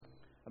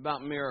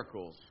about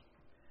miracles.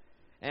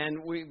 And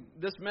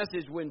this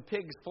message, When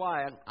Pigs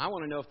Fly, I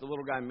want to know if the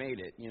little guy made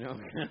it, you know.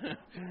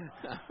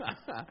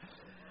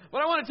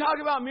 But I want to talk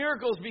about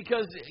miracles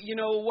because, you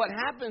know, what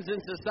happens in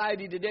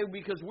society today,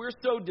 because we're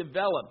so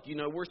developed, you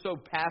know, we're so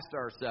past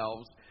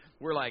ourselves.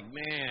 We're like,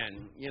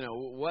 man,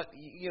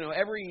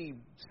 every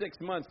 6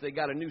 months they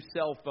got a new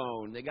cell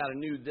phone, they got a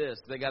new this,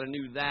 they got a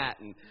new that,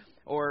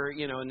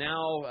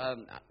 now,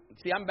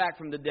 I'm back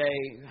from the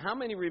day. How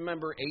many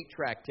remember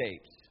 8-track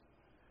tapes?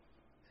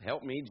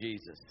 Help me,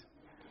 Jesus.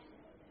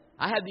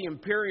 I had the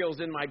Imperials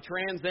in my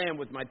Trans Am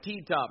with my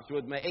T-tops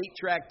with my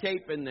 8-track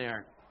tape in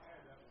there.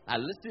 I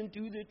listened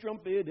to the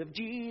trumpet of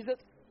Jesus.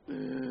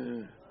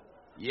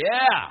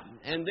 Yeah.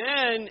 And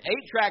then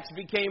 8-tracks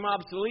became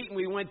obsolete and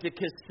we went to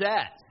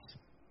cassettes.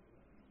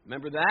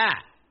 Remember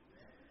that?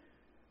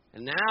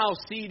 And now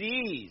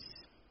CDs.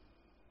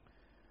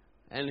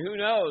 And who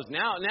knows?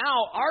 Now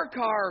our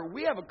car,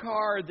 we have a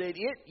car that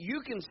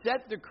you can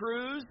set the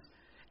cruise,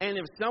 and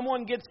if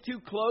someone gets too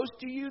close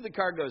to you, the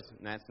car goes,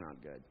 that's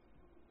not good.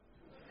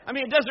 I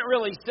mean, it doesn't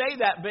really say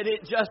that, but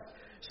it just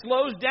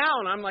slows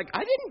down. I'm like, I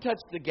didn't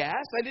touch the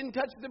gas. I didn't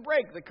touch the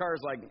brake. The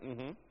car's like,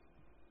 mm-hmm.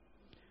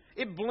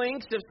 It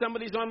blinks if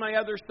somebody's on my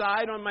other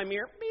side on my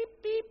mirror.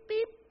 Beep, beep,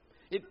 beep.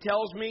 It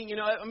tells me,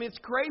 it's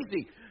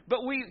crazy.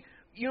 But we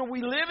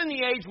live in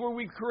the age where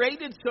we've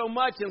created so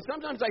much, and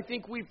sometimes I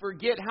think we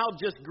forget how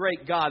just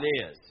great God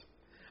is.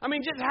 I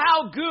mean, just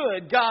how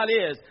good God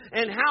is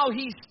and how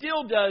He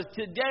still does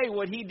today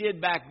what He did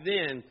back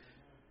then.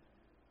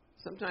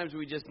 Sometimes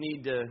we just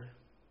need to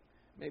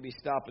maybe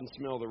stop and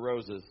smell the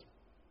roses.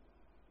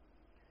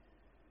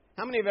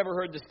 How many have ever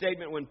heard the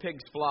statement, when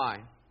pigs fly?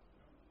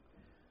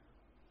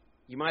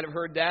 You might have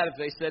heard that if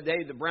they said,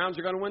 hey, the Browns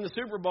are going to win the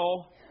Super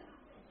Bowl.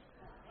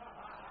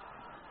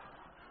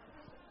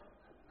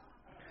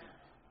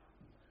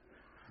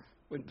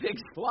 When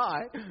pigs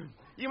fly.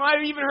 You might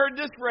have even heard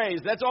this phrase.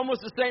 That's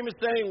almost the same as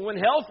saying, when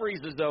hell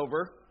freezes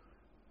over.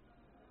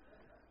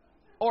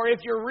 Or if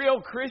you're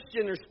real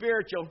Christian or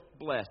spiritual,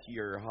 bless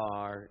your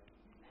heart.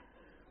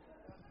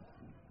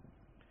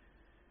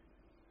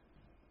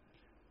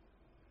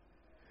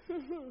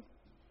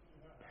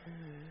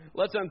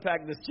 Let's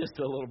unpack this just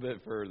a little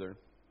bit further.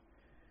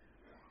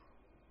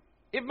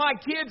 If my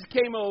kids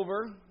came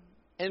over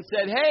and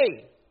said,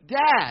 hey,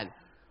 Dad,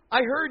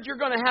 I heard you're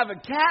going to have a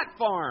cat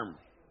farm.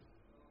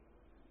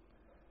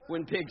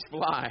 When pigs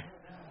fly.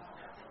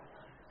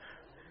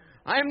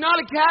 I am not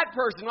a cat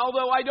person,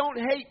 although I don't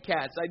hate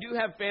cats. I do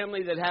have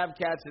family that have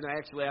cats, and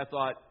I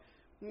thought,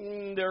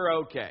 they're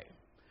okay.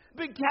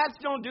 But cats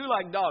don't do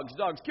like dogs.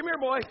 Dogs, come here,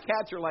 boy.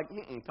 Cats are like,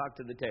 talk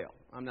to the tail.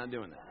 I'm not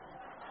doing that.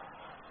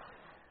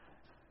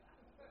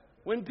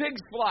 When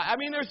pigs fly, I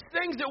mean, there's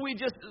things that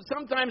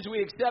sometimes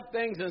we accept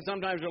things, and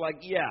sometimes we're like,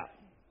 yeah,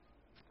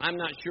 I'm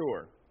not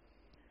sure.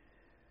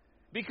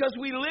 Because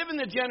we live in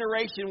the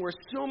generation where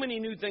so many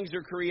new things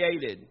are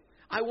created.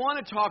 I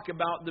want to talk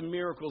about the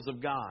miracles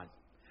of God.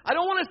 I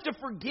don't want us to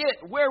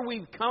forget where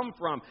we've come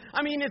from.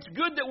 I mean, it's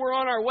good that we're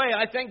on our way.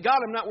 I thank God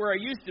I'm not where I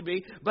used to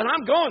be, but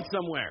I'm going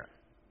somewhere.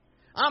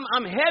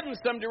 I'm heading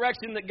some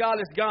direction that God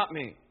has got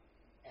me.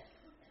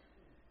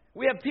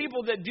 We have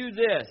people that do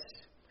this.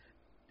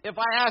 If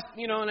I ask,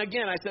 and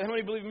again, I said, how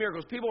many believe in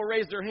miracles? People will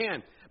raise their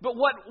hand. But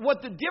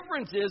what the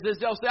difference is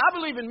they'll say, I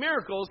believe in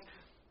miracles,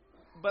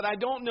 but I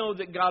don't know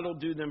that God will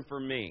do them for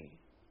me.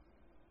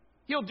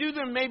 He'll do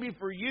them maybe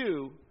for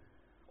you,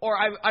 or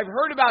I've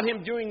heard about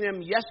Him doing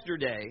them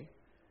yesterday,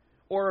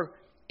 or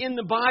in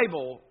the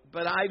Bible,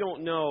 but I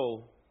don't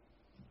know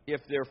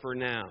if they're for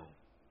now.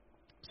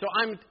 So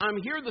I'm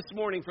here this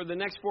morning for the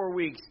next 4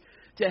 weeks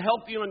to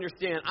help you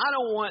understand. I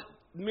don't want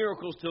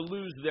miracles to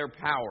lose their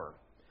power.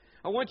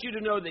 I want you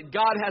to know that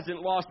God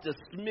hasn't lost a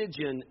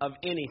smidgen of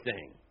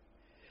anything.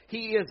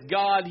 He is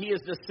God. He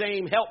is the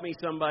same, help me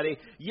somebody,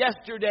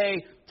 yesterday,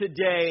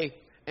 today,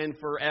 and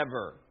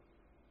forever.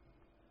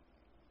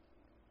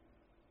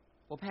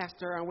 Well,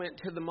 Pastor, I went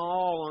to the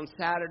mall on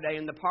Saturday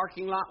and the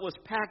parking lot was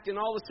packed and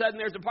all of a sudden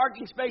there's a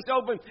parking space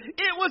open.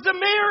 It was a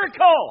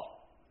miracle.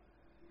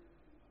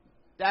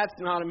 That's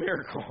not a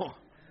miracle.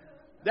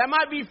 That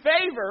might be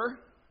favor,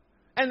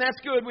 and that's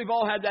good. We've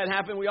all had that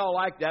happen. We all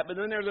like that. But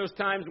then there are those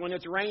times when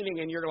it's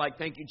raining and you're like,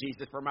 thank you,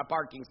 Jesus, for my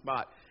parking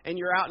spot. And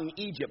you're out in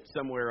Egypt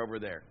somewhere over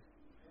there.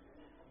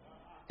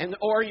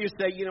 Or you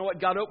say, you know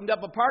what, God opened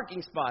up a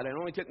parking spot. It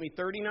only took me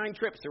 39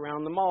 trips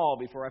around the mall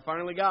before I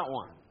finally got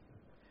one.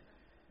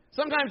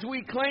 Sometimes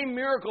we claim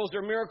miracles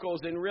are miracles,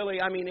 and really,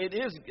 I mean, it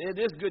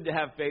is good to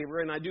have favor,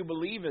 and I do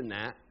believe in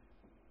that.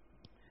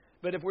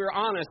 But if we're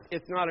honest,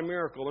 it's not a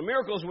miracle. A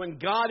miracle is when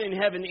God in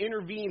heaven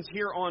intervenes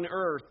here on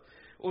earth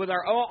with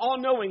our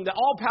all-knowing, the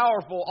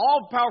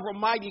all-powerful,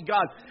 mighty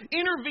God,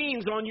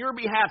 intervenes on your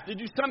behalf to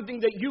do something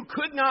that you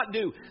could not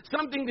do,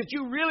 something that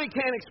you really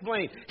can't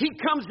explain. He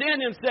comes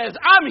in and says,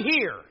 I'm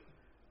here.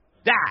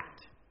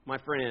 That, my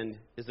friend,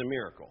 is a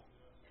miracle.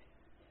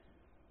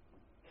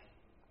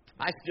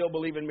 I still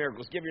believe in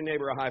miracles. Give your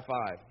neighbor a high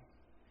five.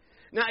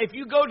 Now, if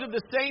you go to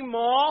the same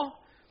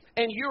mall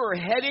and you are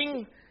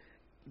heading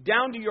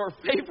down to your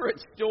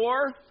favorite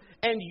store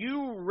and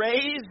you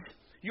raise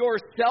your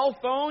cell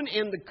phone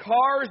and the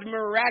car's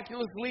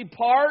miraculously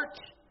parked,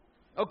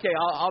 okay,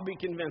 I'll be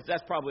convinced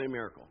that's probably a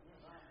miracle.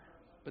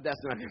 But that's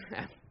not going to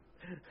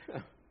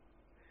happen.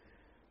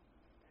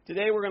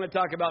 Today we're going to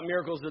talk about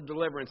miracles of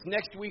deliverance.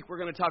 Next week we're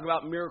going to talk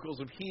about miracles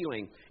of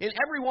healing. In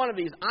every one of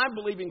these, I'm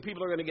believing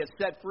people are going to get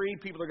set free.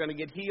 People are going to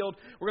get healed.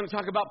 We're going to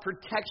talk about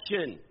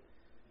protection.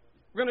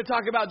 We're going to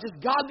talk about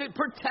just God that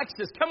protects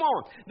us. Come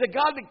on. The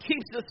God that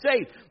keeps us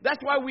safe. That's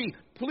why we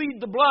plead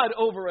the blood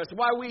over us.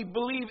 Why we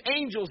believe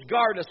angels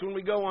guard us when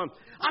we go on.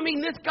 I mean,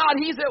 this God,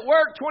 He's at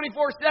work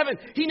 24/7.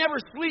 He never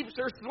sleeps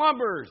or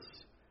slumbers.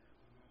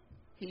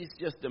 He's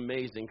just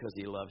amazing because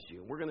He loves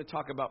you. We're going to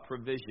talk about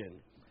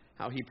provision,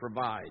 how He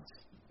provides.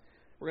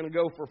 We're going to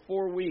go for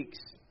 4 weeks.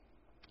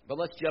 But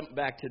let's jump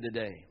back to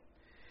today.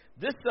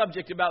 This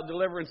subject about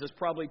deliverance is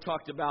probably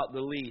talked about the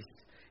least.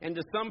 And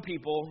to some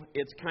people,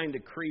 it's kind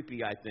of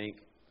creepy, I think.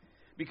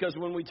 Because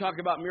when we talk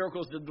about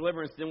miracles of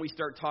deliverance, then we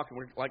start talking.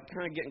 We're like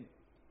kind of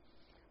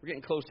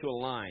getting close to a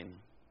line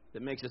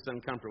that makes us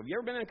uncomfortable. Have you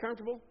ever been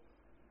uncomfortable?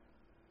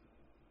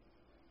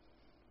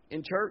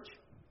 In church?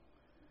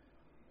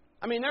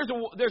 I mean, there's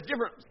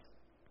different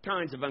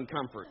kinds of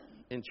uncomfort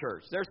in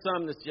church. There's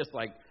some that's just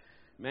like,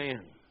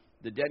 man,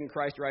 the dead in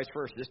Christ rise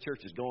first. This church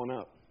is going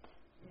up.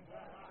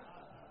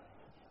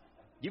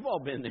 You've all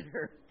been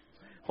there.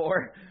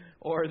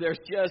 Or there's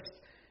just,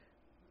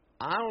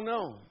 I don't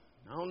know.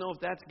 I don't know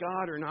if that's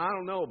God or not. I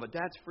don't know, but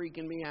that's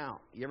freaking me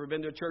out. You ever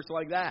been to a church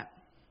like that?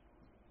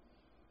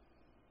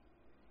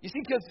 You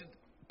see, because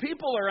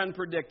people are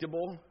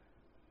unpredictable.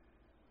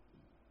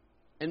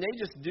 And they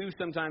just do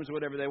sometimes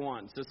whatever they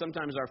want. So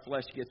sometimes our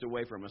flesh gets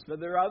away from us. But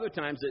there are other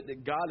times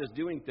that God is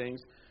doing things.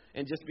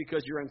 And just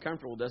because you're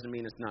uncomfortable doesn't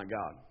mean it's not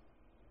God.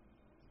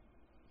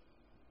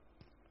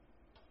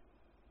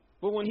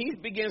 But when He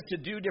begins to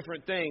do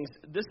different things,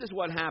 this is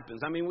what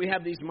happens. I mean, we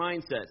have these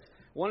mindsets.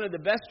 One of the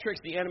best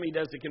tricks the enemy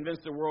does to convince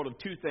the world of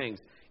two things.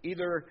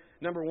 Either,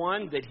 number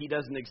one, that He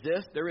doesn't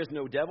exist. There is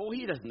no devil.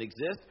 He doesn't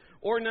exist.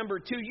 Or number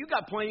two, you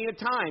got plenty of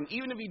time.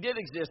 Even if He did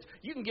exist,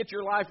 you can get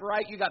your life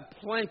right. You got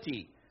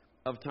plenty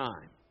of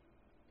time.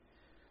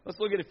 Let's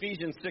look at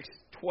Ephesians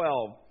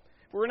 6:12.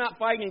 For we're not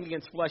fighting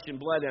against flesh and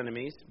blood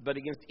enemies, but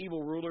against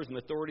evil rulers and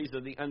authorities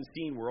of the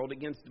unseen world,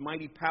 against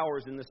mighty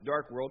powers in this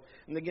dark world,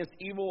 and against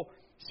evil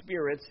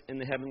spirits in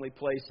the heavenly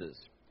places.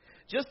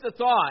 Just a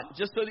thought,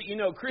 just so that you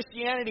know,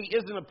 Christianity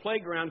isn't a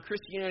playground.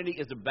 Christianity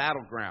is a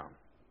battleground.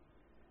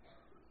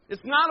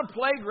 It's not a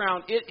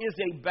playground. It is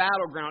a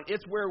battleground.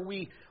 It's where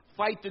we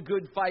fight the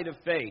good fight of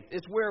faith.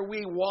 It's where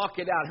we walk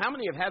it out. How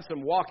many have had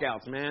some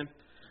walkouts, man?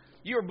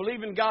 You are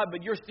believing God,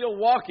 but you're still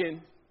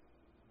walking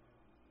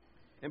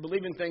and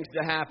believing things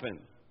to happen.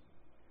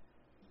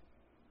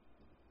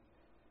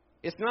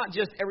 It's not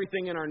just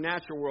everything in our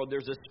natural world.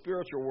 There's a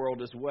spiritual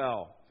world as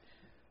well.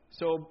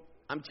 So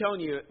I'm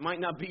telling you, it might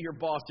not be your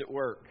boss at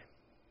work.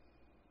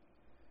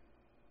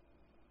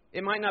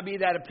 It might not be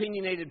that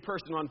opinionated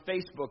person on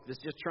Facebook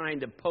that's just trying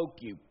to poke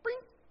you.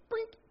 Brink,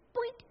 brink,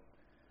 brink.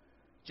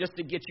 Just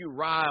to get you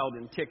riled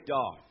and ticked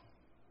off.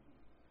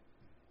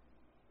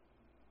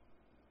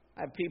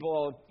 I have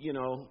people,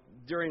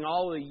 during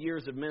all the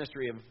years of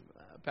ministry of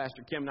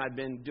Pastor Kim and I have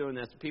been doing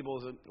this, people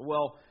say,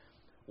 well,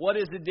 what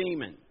is a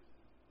demon?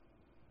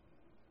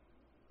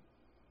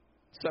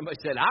 Somebody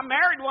said, I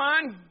married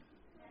one.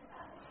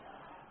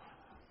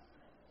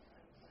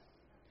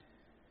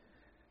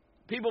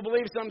 People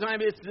believe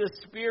sometimes it's the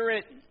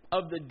spirit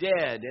of the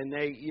dead, and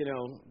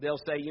they'll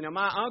say,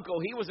 my uncle,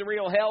 he was a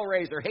real hell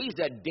raiser. He's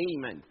a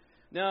demon.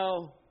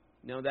 No,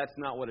 that's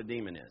not what a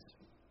demon is.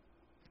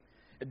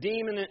 A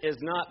demon is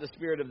not the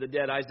spirit of the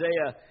dead.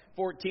 Isaiah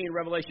 14,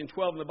 Revelation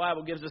 12 in the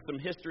Bible gives us some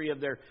history of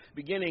their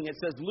beginning. It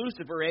says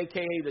Lucifer,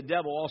 a.k.a. the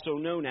devil, also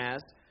known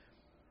as,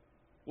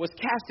 was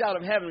cast out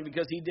of heaven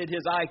because he did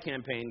his I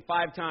campaign.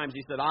 5 times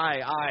he said, I,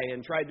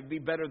 and tried to be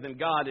better than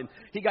God. And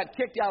he got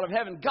kicked out of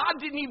heaven. God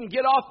didn't even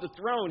get off the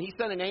throne. He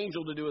sent an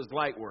angel to do his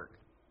light work.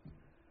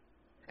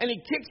 And he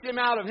kicks him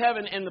out of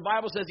heaven, and the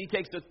Bible says he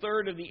takes a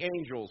third of the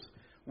angels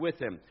with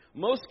him.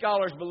 Most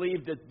scholars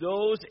believe that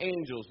those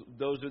angels,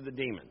 those are the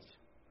demons.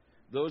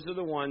 Those are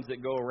the ones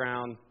that go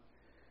around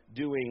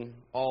doing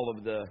all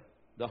of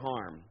the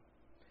harm.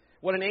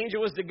 What an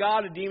angel is to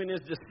God, a demon is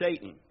to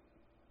Satan.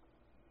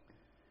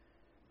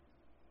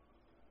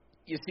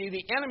 You see,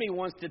 the enemy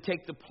wants to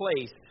take the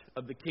place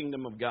of the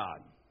kingdom of God.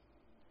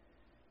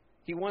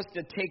 He wants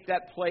to take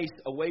that place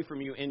away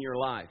from you in your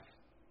life.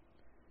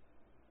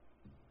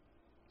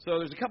 So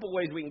there's a couple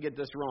ways we can get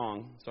this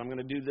wrong. So I'm going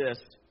to do this.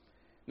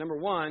 Number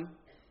one,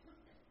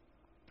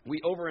 we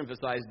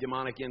overemphasize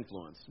demonic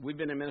influence. We've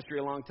been in ministry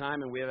a long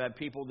time, and we have had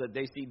people that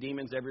they see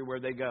demons everywhere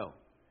they go.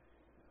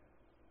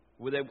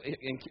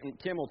 And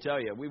Kim will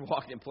tell you, we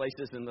walked in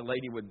places, and the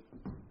lady would,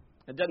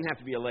 it doesn't have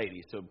to be a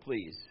lady, so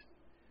please,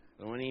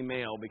 don't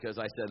email because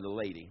I said the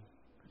lady.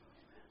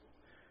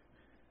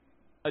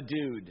 A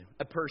dude,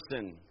 a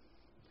person.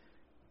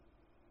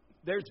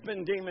 There's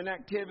been demon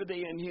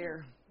activity in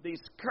here.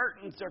 These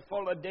curtains are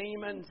full of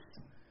demons.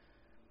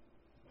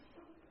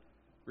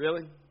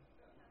 Really?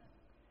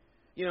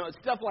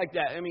 stuff like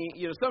that. I mean,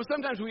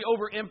 sometimes we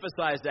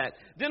overemphasize that.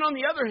 Then on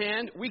the other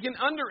hand, we can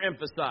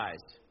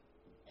underemphasize.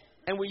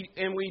 And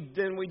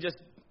we just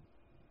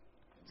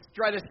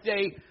try to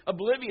stay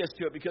oblivious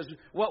to it because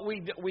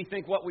we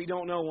think what we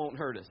don't know won't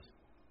hurt us.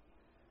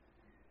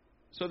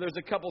 So there's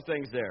a couple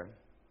things there.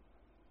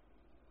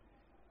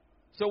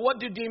 So what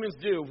do demons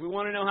do? If we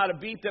want to know how to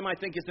beat them, I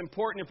think it's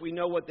important if we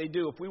know what they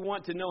do. If we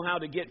want to know how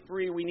to get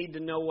free, we need to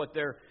know what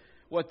their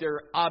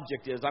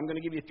object is. I'm going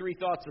to give you 3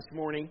 thoughts this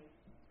morning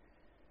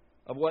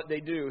of what they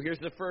do. Here's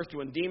the first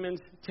one. Demons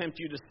tempt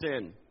you to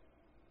sin.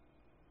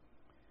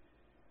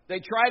 They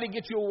try to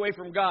get you away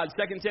from God.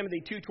 2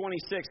 Timothy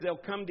 2:26, they'll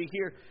come to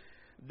hear.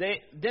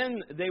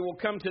 Then they will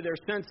come to their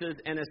senses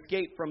and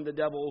escape from the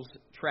devil's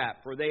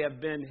trap, for they have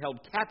been held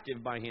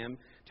captive by him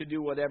to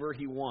do whatever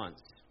he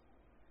wants.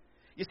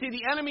 You see,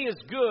 the enemy is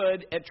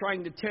good at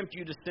trying to tempt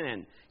you to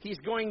sin. He's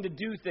going to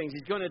do things.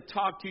 He's going to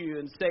talk to you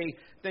and say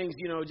things,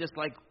 just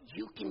like,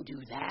 you can do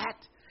that.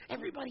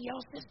 Everybody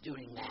else is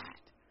doing that.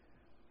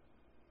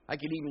 I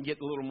could even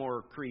get a little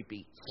more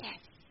creepy. Yes.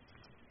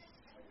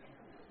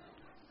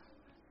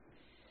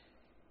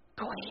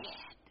 Go ahead.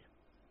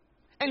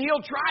 And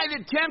he'll try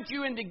to tempt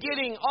you into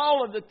getting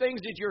all of the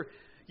things that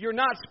you're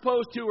not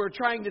supposed to, or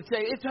trying to say,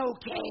 it's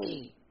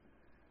okay.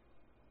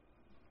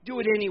 Do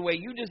it anyway.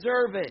 You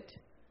deserve it.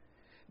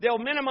 They'll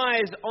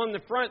minimize on the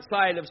front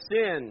side of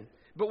sin,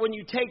 but when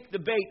you take the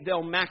bait,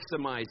 they'll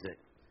maximize it.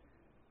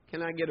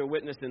 Can I get a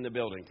witness in the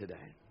building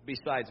today,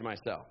 besides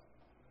myself?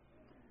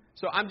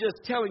 So I'm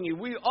just telling you,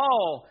 we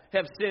all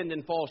have sinned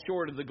and fall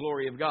short of the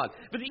glory of God.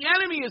 But the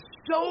enemy is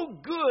so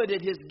good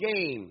at his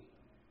game.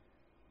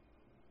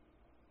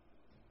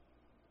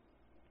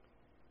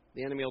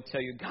 The enemy will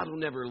tell you, God will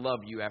never love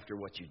you after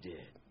what you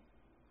did.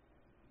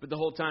 But the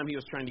whole time he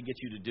was trying to get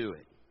you to do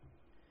it.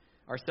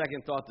 Our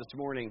second thought this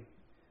morning,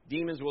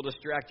 demons will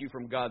distract you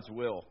from God's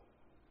will.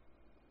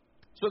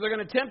 So they're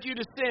going to tempt you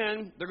to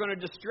sin. They're going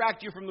to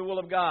distract you from the will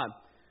of God.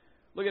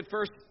 Look at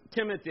 1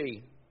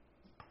 Timothy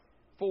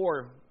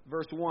 4,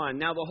 verse 1.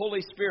 Now the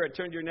Holy Spirit,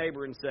 turn to your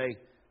neighbor and say,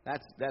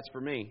 that's for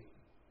me.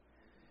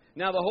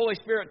 Now the Holy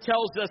Spirit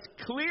tells us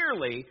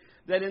clearly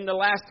that in the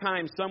last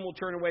time some will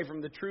turn away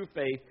from the true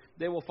faith.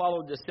 They will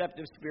follow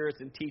deceptive spirits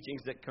and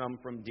teachings that come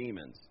from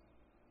demons.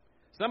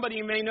 Some of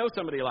you may know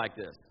somebody like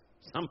this.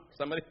 Some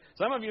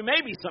of you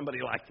may be somebody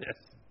like this.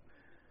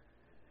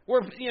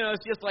 Where,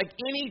 it's just like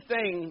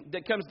anything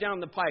that comes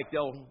down the pike,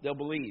 they'll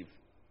believe.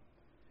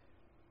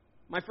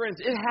 My friends,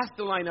 it has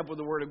to line up with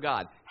the Word of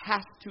God.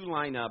 Has to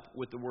line up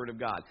with the Word of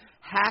God.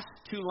 Has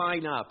to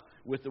line up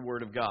with the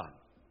Word of God.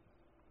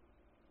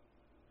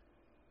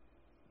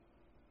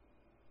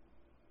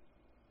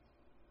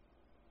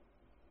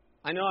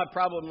 I know I'm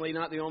probably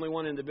not the only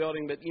one in the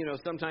building, but,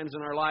 sometimes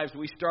in our lives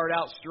we start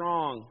out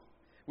strong.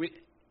 We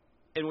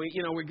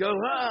go,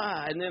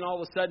 and then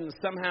all of a sudden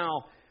somehow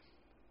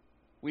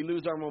we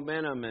lose our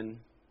momentum and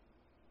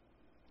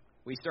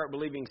we start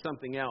believing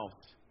something else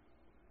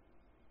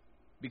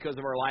because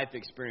of our life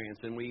experience,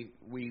 and we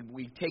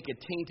take a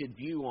tainted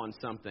view on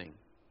something.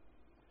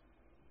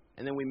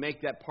 And then we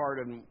make that part,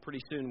 and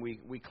pretty soon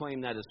we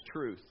claim that as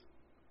truth.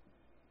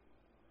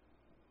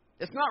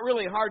 It's not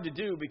really hard to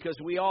do because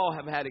we all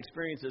have had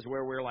experiences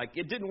where we're like,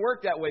 it didn't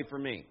work that way for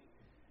me.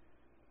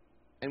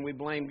 And we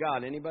blame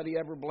God. Anybody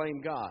ever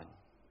blame God?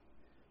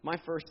 My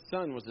first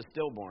son was a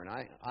stillborn.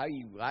 I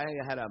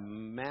had a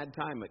mad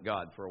time at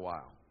God for a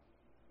while.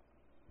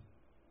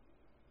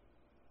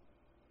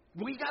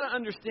 We got to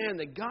understand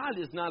that God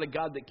is not a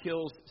God that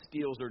kills,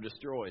 steals, or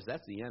destroys.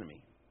 That's the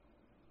enemy.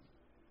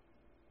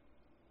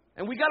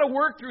 And we got to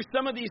work through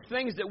some of these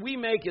things that we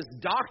make as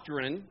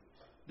doctrine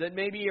that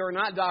maybe are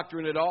not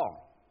doctrine at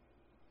all.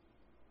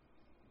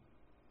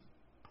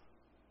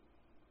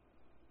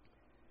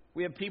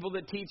 We have people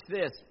that teach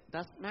this.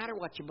 Doesn't matter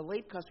what you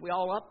believe because we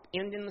all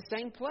end in the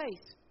same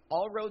place.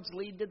 All roads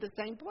lead to the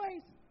same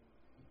place.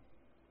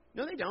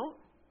 No, they don't.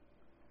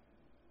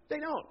 They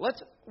don't.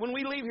 When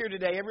we leave here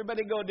today,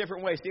 everybody go a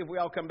different way. See if we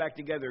all come back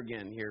together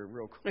again here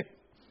real quick.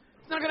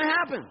 It's not going to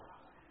happen.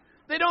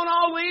 They don't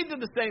all lead to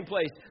the same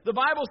place. The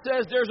Bible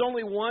says there's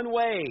only one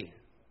way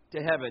to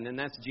heaven, and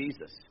that's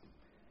Jesus.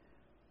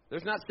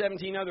 There's not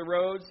 17 other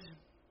roads.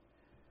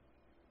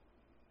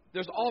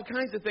 There's all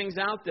kinds of things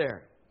out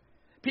there.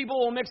 People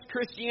will mix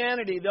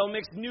Christianity. They'll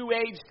mix New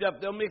Age stuff.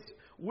 They'll mix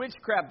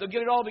witchcraft. They'll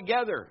get it all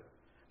together.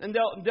 And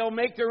they'll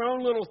make their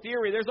own little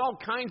theory. There's all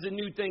kinds of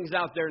new things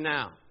out there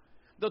now.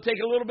 They'll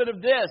take a little bit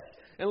of this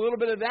and a little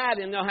bit of that,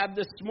 and they'll have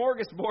this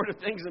smorgasbord of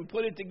things and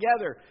put it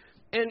together.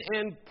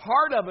 And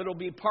part of it will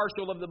be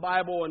partial of the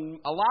Bible, and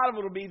a lot of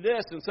it will be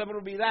this, and some of it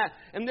will be that.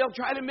 And they'll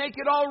try to make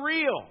it all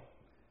real.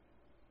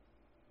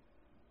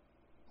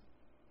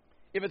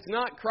 If it's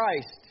not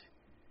Christ,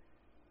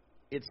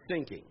 it's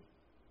sinking.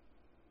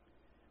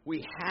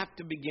 We have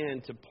to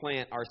begin to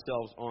plant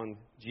ourselves on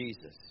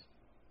Jesus.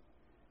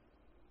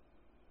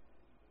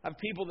 I have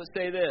people that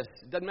say this: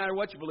 it doesn't matter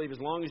what you believe as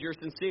long as you're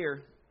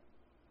sincere.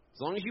 As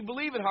long as you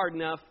believe it hard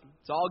enough,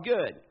 it's all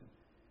good.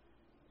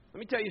 Let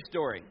me tell you a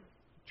story.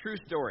 True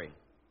story.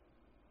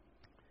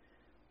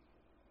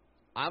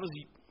 I was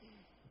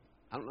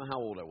I don't know how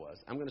old I was.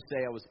 I'm going to say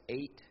I was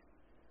 8,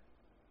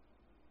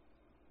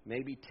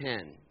 maybe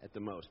 10 at the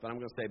most, but I'm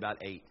going to say about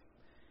 8.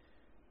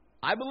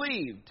 I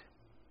believed.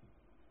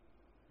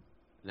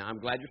 Now, I'm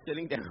glad you're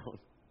sitting down.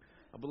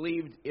 I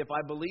believed if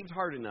I believed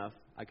hard enough,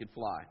 I could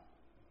fly.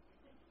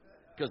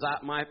 Because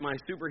my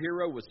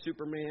superhero was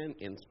Superman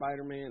and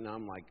Spider-Man, and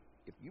I'm like,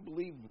 if you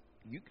believe,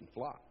 you can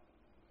fly.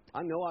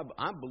 I know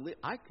I believe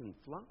I can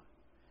fly.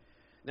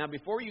 Now,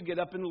 before you get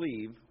up and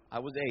leave, I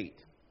was 8.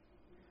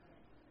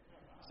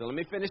 So let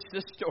me finish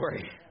this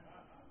story.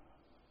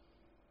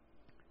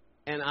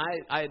 And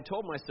I had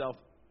told myself,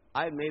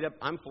 I had made up,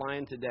 I'm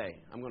flying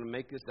today. I'm going to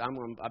make this,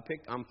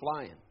 I'm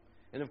flying.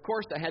 And of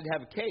course, I had to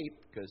have a cape,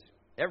 because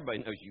everybody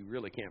knows you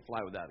really can't fly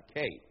without a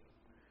cape.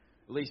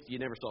 At least you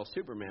never saw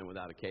Superman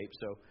without a cape.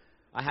 So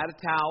I had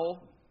a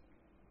towel.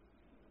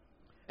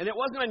 And it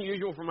wasn't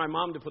unusual for my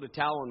mom to put a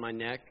towel on my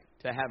neck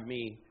to have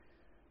me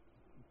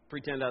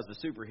pretend I was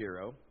a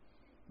superhero.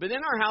 But in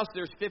our house,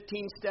 there's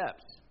 15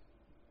 steps.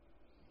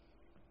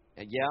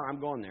 And yeah, I'm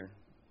going there.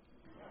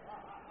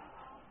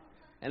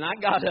 And I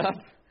got up.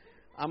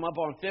 I'm up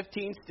on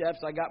 15 steps.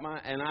 I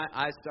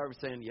started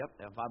saying, yep,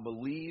 if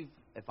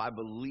I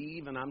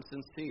believe and I'm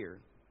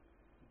sincere.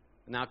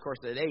 Now, of course,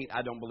 at 8,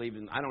 I don't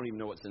even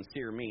know what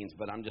sincere means,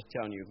 but I'm just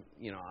telling you,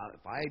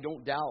 if I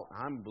don't doubt,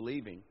 I'm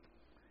believing.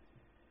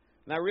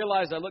 And I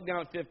realized, I looked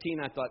down at 15,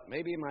 I thought,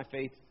 maybe my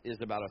faith is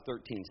about a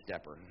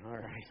 13-stepper. All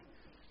right.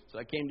 So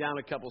I came down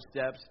a couple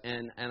steps,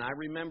 and I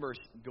remember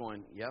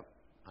going, yep,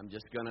 I'm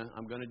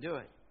going to do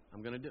it.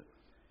 I'm going to do it.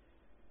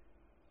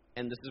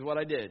 And this is what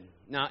I did.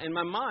 Now, in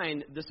my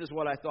mind, this is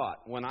what I thought.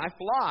 When I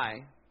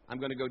fly, I'm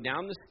going to go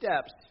down the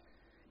steps,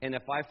 and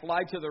if I fly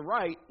to the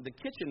right, the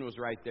kitchen was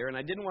right there, and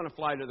I didn't want to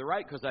fly to the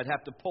right because I'd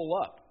have to pull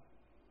up.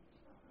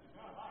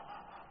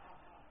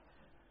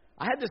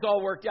 I had this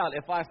all worked out.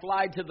 If I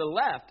fly to the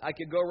left, I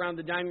could go around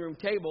the dining room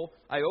table.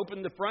 I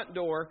opened the front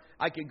door.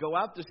 I could go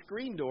out the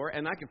screen door,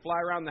 and I could fly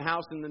around the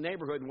house in the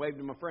neighborhood and wave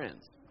to my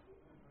friends.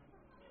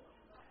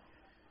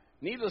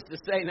 Needless to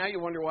say, now you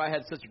wonder why I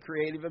had such a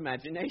creative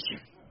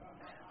imagination.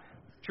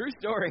 True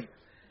story.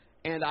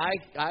 And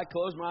I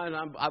closed my eyes,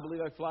 I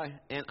believe I fly,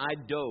 and I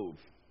dove.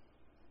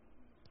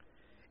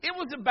 It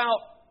was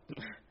about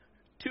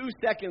 2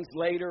 seconds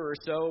later or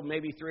so,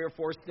 maybe 3 or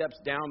 4 steps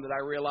down, that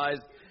I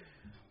realized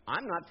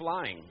I'm not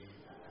flying.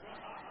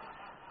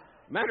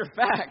 Matter of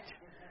fact,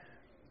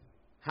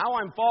 how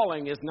I'm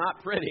falling is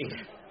not pretty.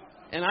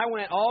 And I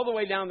went all the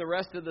way down the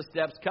rest of the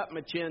steps, cut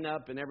my chin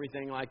up and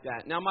everything like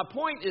that. Now, my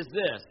point is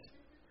this.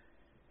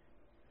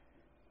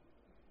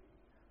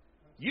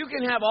 You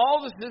can have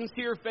all the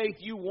sincere faith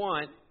you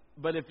want,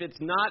 but if it's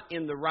not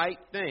in the right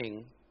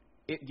thing,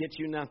 it gets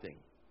you nothing.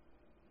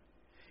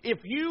 If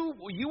you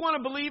want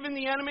to believe in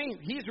the enemy,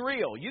 he's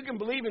real. You can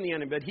believe in the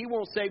enemy, but he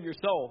won't save your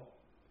soul.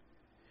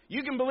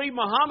 You can believe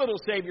Muhammad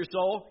will save your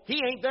soul. He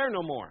ain't there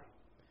no more.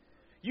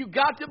 You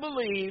got to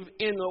believe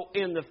in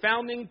the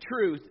founding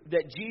truth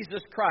that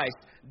Jesus Christ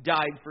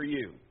died for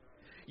you.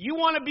 You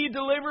want to be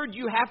delivered,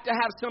 you have to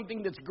have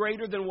something that's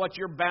greater than what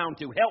you're bound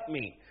to. Help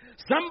me.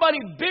 Somebody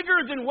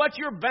bigger than what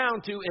you're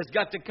bound to has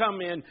got to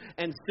come in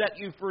and set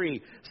you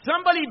free.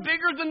 Somebody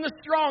bigger than the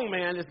strong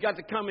man has got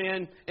to come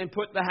in and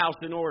put the house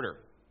in order.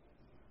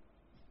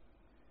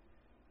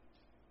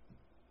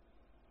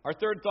 Our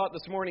third thought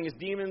this morning is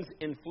demons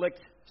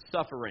inflict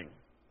suffering.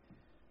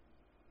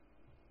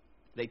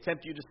 They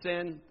tempt you to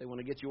sin. They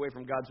want to get you away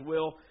from God's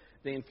will.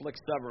 They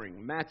inflict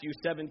suffering. Matthew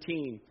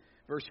 17,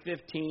 verse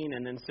 15,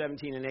 and then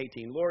 17 and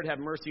 18. Lord, have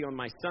mercy on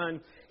my son.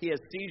 He has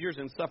seizures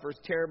and suffers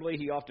terribly.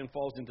 He often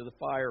falls into the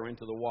fire or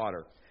into the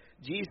water.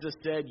 Jesus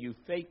said, you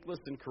faithless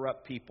and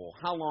corrupt people,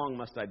 how long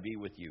must I be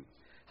with you?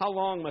 How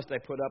long must I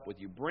put up with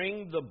you?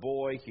 Bring the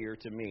boy here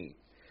to me.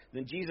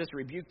 Then Jesus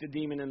rebuked the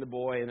demon in the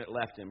boy, and it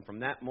left him. From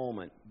that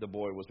moment, the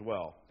boy was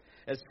well.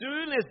 As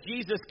soon as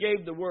Jesus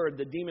gave the word,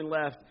 the demon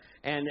left,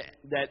 and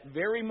that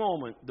very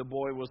moment, the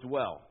boy was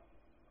well.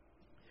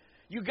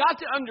 You got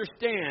to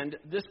understand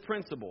this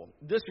principle.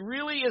 This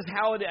really is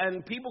how it,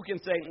 and people can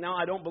say, no,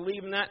 I don't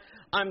believe in that.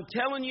 I'm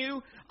telling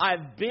you,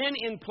 I've been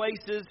in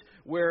places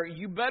where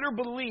you better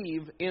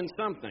believe in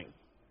something.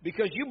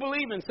 Because you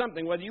believe in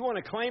something, whether you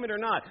want to claim it or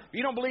not. If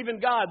you don't believe in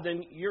God,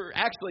 then you're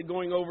actually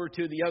going over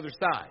to the other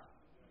side.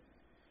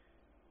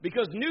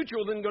 Because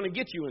neutral isn't going to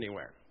get you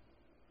anywhere.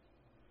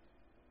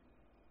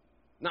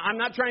 Now, I'm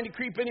not trying to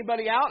creep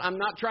anybody out. I'm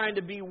not trying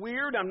to be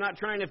weird. I'm not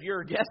trying, if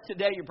you're a guest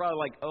today, you're probably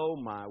like, oh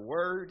my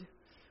word.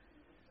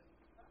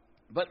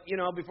 But,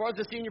 before I was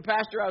a senior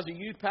pastor, I was a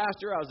youth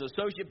pastor. I was an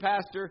associate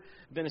pastor.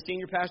 Been a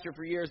senior pastor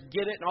for years.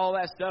 Get it and all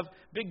that stuff.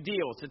 Big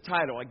deal. It's a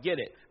title. I get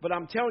it. But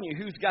I'm telling you,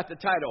 who's got the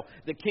title?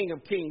 The King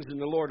of Kings and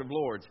the Lord of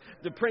Lords.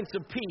 The Prince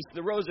of Peace.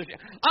 The Rose of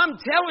Sharon. I'm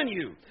telling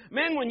you,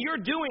 man, when you're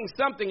doing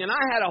something, and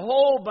I had a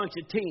whole bunch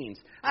of teens.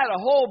 I had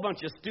a whole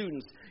bunch of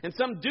students. And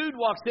some dude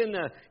walks in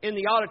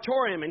the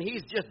auditorium, and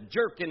he's just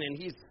jerking, and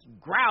he's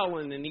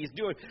growling, and he's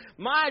doing.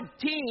 My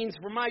teens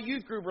for my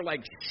youth group are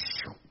like,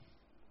 shh.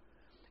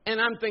 And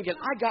I'm thinking,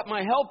 I got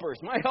my helpers.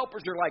 My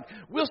helpers are like,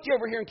 we'll stay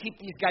over here and keep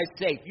these guys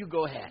safe. You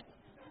go ahead.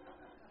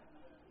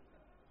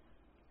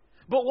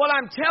 But what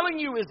I'm telling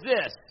you is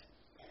this.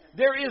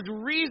 There is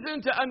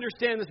reason to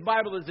understand this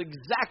Bible is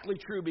exactly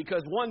true,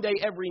 because one day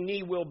every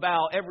knee will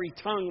bow, every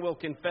tongue will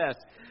confess.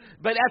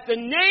 But at the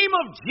name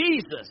of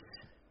Jesus,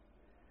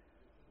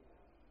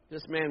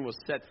 this man was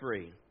set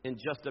free in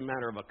just a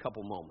matter of a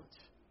couple moments.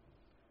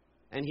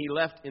 And he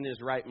left in his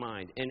right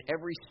mind. And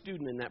every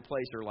student in that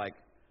place are like,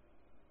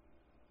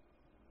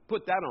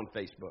 put that on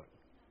Facebook.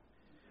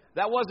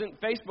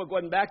 Facebook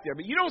wasn't back there.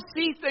 But you don't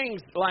see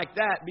things like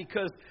that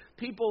because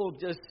people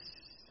just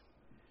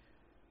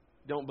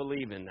don't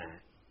believe in that.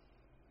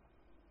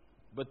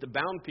 But the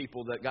bound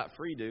people that got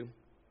free do.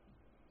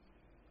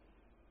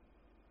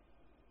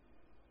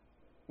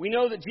 We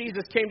know that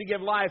Jesus came to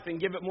give life and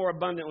give it more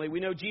abundantly. We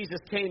know Jesus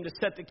came to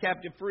set the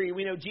captive free.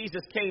 We know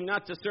Jesus came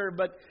not to serve,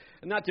 but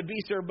not to be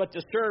served, but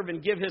to serve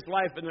and give his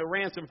life as a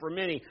ransom for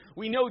many.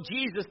 We know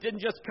Jesus didn't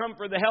just come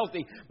for the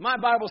healthy. My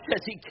Bible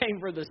says he came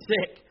for the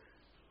sick.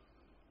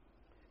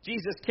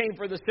 Jesus came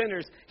for the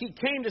sinners. He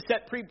came to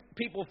set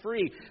people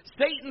free.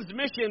 Satan's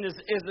mission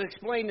is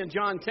explained in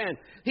John 10.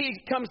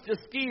 He comes to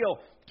steal,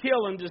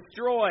 kill, and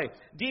destroy.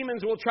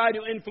 Demons will try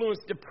to influence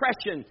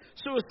depression,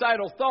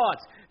 suicidal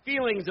thoughts,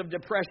 feelings of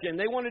depression.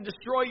 They want to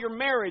destroy your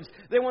marriage.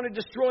 They want to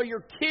destroy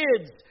your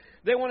kids.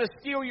 They want to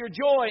steal your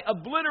joy,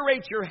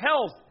 obliterate your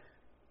health.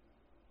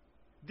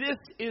 This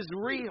is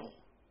real.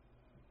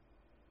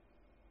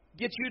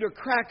 Get you to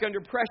crack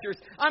under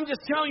pressures. I'm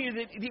just telling you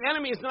that the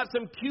enemy is not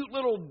some cute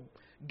little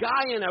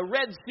guy in a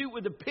red suit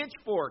with a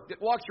pitchfork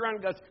that walks around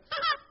and goes,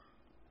 ha!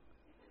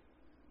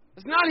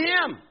 It's not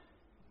him.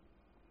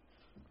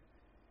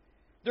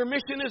 Their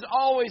mission is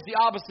always the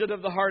opposite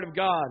of the heart of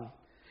God.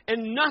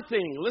 And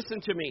nothing,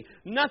 listen to me,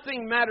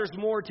 nothing matters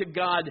more to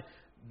God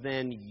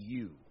than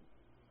you.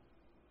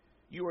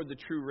 You are the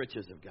true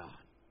riches of God.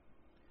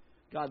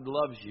 God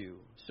loves you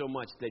so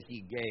much that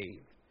he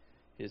gave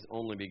his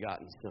only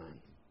begotten Son.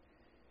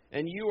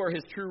 And you are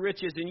his true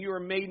riches, and you are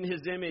made in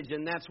his image,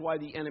 and that's why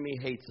the enemy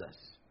hates us.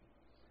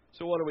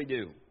 So what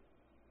do?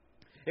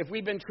 If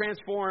we've been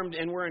transformed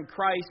and we're in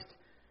Christ,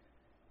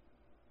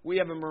 we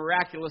have a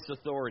miraculous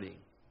authority.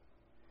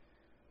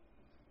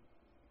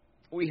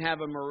 We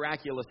have a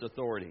miraculous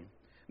authority.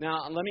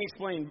 Now, let me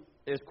explain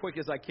as quick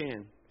as I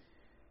can.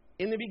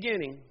 In the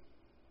beginning,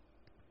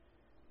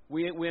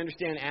 we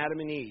understand Adam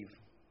and Eve,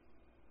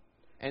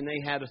 and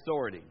they had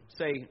authority.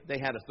 Say, they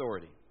had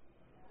authority.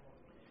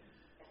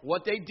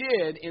 What they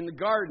did in the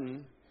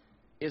garden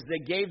is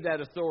they gave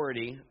that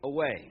authority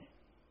away.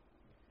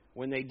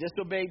 When they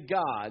disobeyed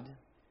God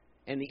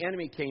and the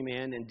enemy came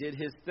in and did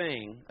his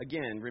thing,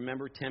 again,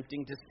 remember,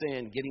 tempting to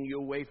sin, getting you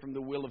away from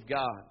the will of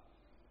God.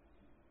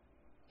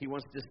 He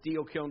wants to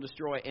steal, kill, and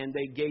destroy, and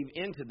they gave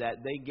into that.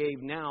 They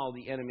gave now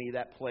the enemy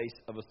that place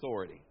of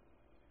authority.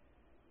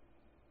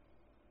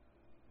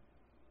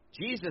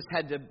 Jesus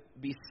had to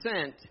be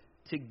sent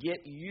to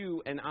get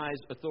you and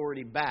I's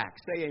authority back.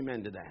 Say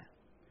amen to that.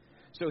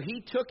 So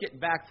he took it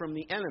back from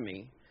the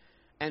enemy,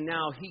 and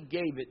now he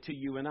gave it to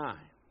you and I.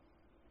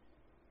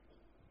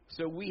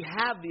 So we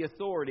have the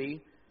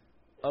authority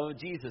of a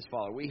Jesus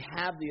follower. We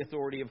have the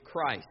authority of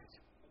Christ.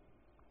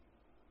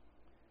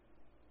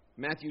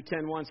 Matthew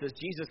 10:1 says,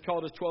 Jesus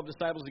called his 12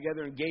 disciples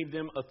together and gave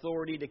them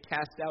authority to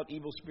cast out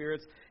evil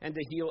spirits and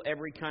to heal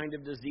every kind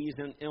of disease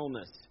and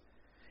illness.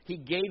 He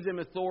gave them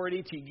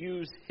authority to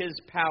use his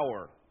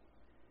power.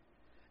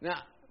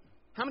 Now,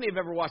 how many have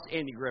ever watched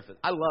Andy Griffith?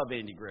 I love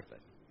Andy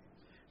Griffith.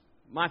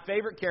 My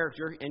favorite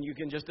character, and you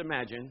can just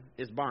imagine,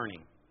 is Barney.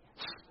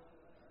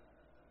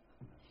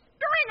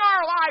 During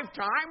our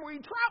lifetime, we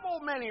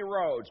traveled many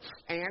roads.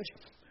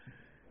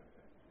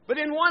 But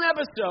in one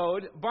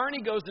episode,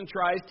 Barney goes and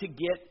tries to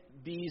get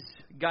these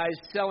guys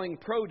selling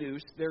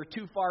produce. They're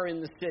too far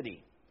in the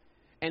city.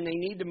 And they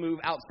need to move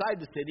outside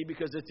the city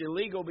because it's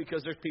illegal,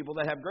 because there's people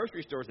that have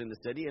grocery stores in the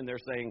city, and they're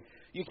saying,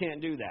 you can't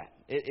do that.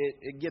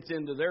 It gets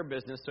into their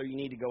business, so you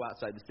need to go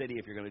outside the city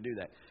if you're going to do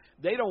that.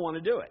 They don't want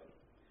to do it.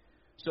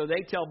 So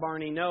they tell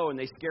Barney no, and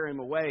they scare him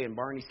away, and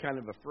Barney's kind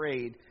of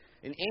afraid.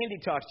 And Andy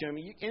talks to him.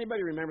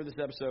 Anybody remember this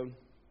episode?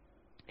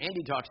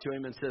 Andy talks to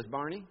him and says,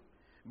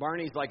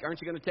 Barney's like, aren't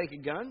you going to take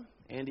a gun?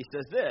 Andy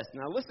says this.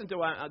 Now listen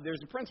to there's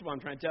a principle I'm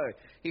trying to tell you.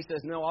 He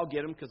says, no, I'll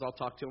get him because I'll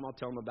talk to him. I'll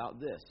tell him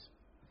about this.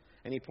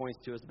 And he points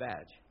to his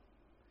badge.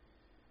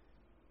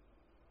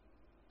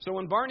 So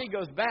when Barney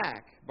goes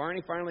back,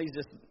 Barney finally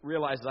just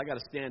realizes, I got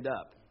to stand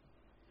up.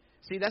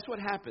 See, that's what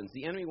happens.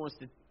 The enemy wants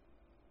to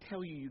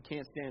tell you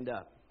can't stand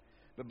up.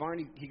 But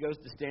Barney, he goes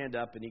to stand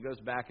up, and he goes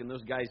back, and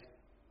those guys,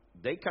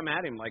 they come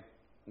at him like,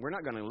 we're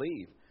not going to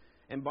leave.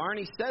 And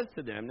Barney says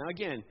to them, now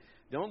again,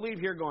 don't leave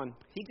here going,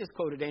 he just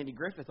quoted Andy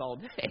Griffith all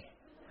day.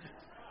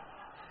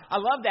 I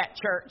love that,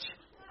 church.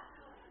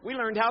 We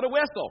learned how to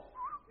whistle.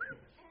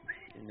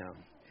 No.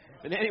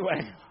 But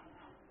anyway,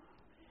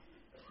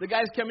 the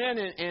guys come in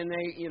and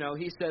they,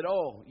 he said,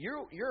 oh,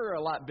 you're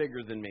a lot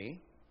bigger than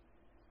me.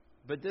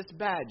 But this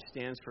badge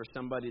stands for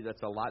somebody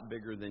that's a lot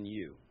bigger than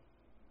you.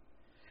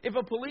 If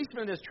a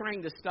policeman is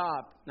trying to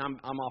stop, now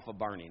I'm off of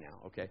Barney now,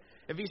 okay?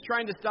 If he's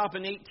trying to stop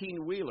an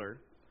 18-wheeler,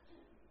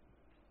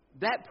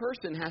 that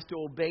person has to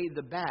obey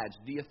the badge,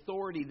 the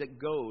authority that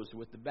goes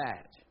with the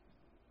badge.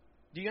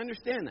 Do you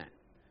understand that?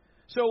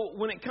 So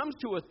when it comes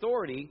to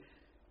authority,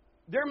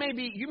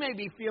 you may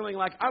be feeling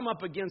like I'm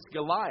up against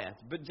Goliath,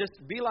 but just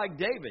be like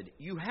David.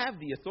 You have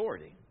the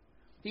authority.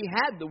 He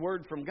had the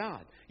word from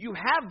God. You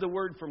have the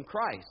word from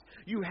Christ.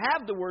 You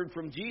have the word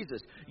from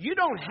Jesus. You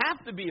don't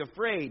have to be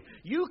afraid.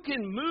 You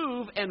can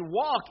move and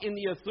walk in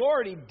the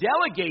authority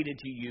delegated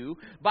to you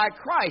by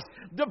Christ.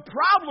 The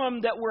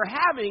problem that we're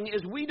having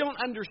is we don't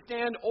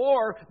understand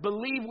or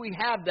believe we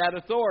have that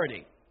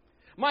authority.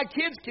 My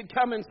kids could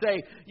come and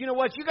say, you know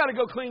what, you got to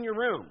go clean your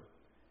room.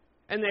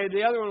 And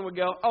the other one would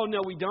go, oh, no,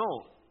 we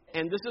don't.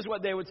 And this is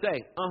what they would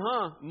say,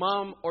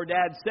 Mom or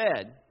Dad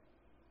said.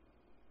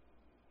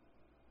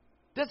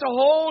 That's a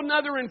whole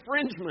nother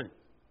infringement.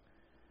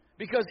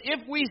 Because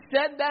if we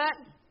said that,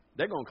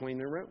 they're going to clean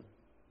their room.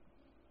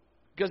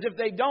 Because if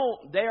they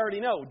don't, they already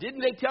know. Didn't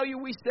they tell you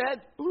we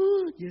said?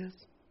 Ooh, yes.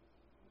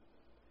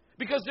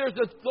 Because there's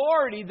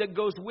authority that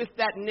goes with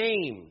that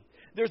name.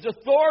 There's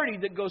authority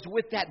that goes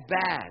with that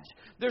badge.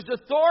 There's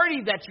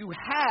authority that you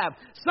have.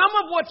 Some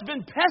of what's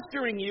been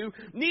pestering you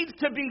needs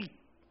to be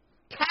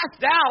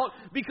cast out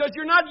because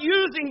you're not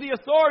using the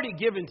authority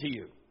given to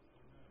you.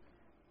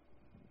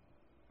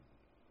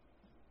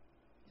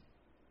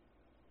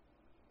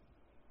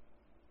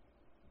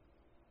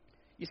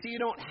 You see, you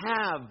don't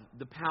have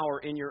the power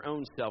in your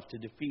own self to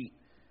defeat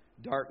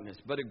darkness,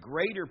 but a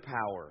greater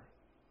power,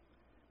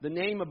 the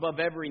name above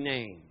every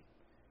name,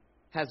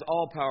 has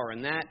all power,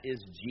 and that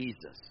is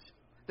Jesus.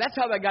 That's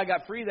how that guy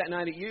got free that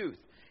night at youth.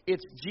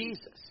 It's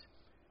Jesus.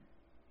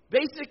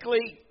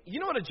 Basically, you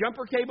know what a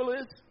jumper cable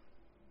is?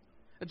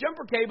 A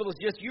jumper cable is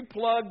just you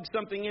plug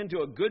something into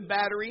a good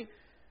battery,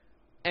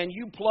 and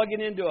you plug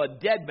it into a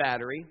dead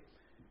battery,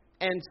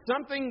 and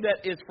something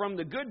that is from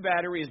the good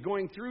battery is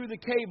going through the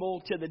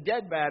cable to the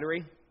dead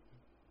battery.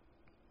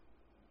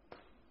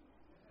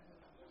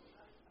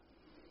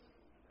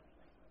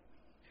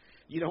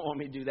 You don't want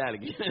me to do that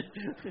again.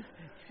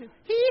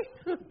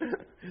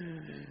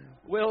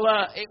 Well,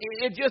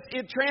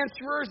 it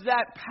transfers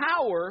that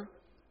power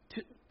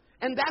to,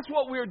 and that's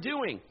what we're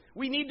doing.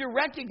 We need to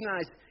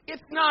recognize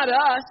it's not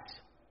us.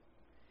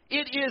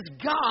 It is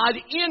God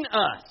in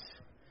us.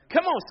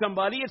 Come on,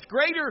 somebody. It's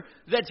greater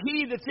that's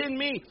He that's in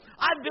me.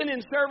 I've been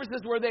in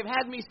services where they've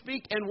had me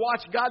speak and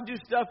watch God do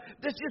stuff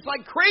that's just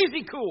like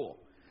crazy cool.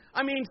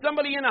 I mean,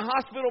 somebody in a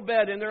hospital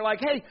bed, and they're like,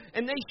 hey,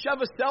 and they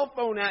shove a cell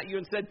phone at you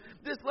and said,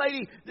 this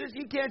lady,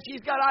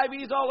 she's got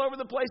IVs all over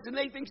the place, and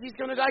they think she's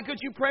going to die. Could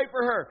you pray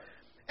for her?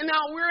 And now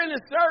we're in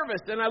a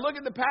service, and I look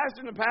at the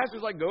pastor, and the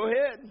pastor's like, go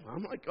ahead.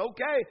 I'm like,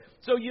 okay.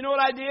 So you know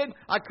what I did?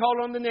 I called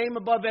on the name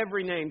above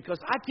every name, because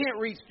I can't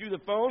reach through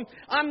the phone.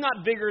 I'm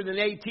not bigger than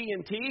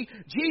AT&T.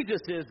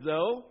 Jesus is,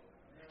 though.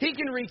 He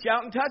can reach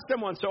out and touch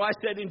someone. So I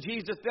said, in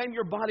Jesus' name,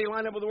 your body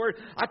line up with the word.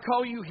 I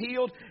call you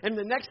healed. And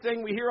the next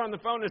thing we hear on the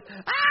phone is,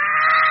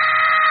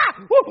 ah!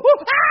 Woo, woo,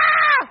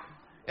 ah!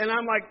 And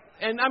I'm like,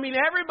 and I mean,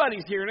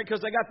 everybody's hearing it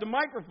because I got the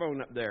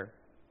microphone up there.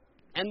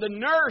 And the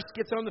nurse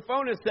gets on the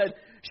phone and said,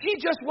 she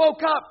just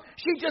woke up.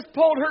 She just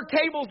pulled her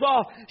cables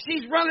off.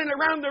 She's running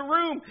around the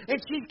room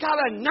and she's got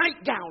a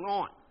nightgown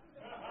on.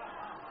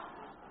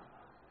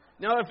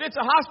 Now, if it's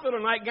a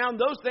hospital nightgown,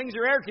 those things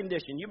are air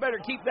conditioned. You better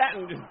keep that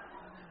in.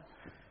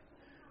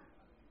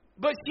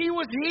 But she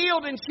was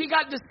healed and she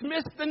got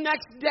dismissed the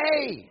next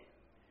day.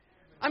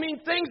 I mean,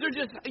 things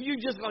are you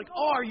just like,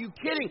 oh, are you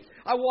kidding?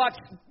 I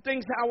watched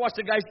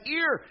the guy's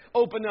ear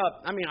open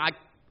up. I mean, I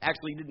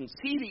actually didn't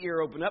see the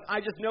ear open up. I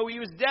just know he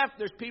was deaf.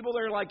 There's people that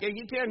are like, hey,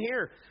 he can't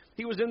hear.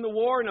 He was in the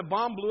war and a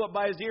bomb blew up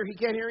by his ear. He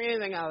can't hear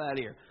anything out of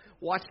that ear.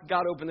 Watched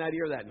God open that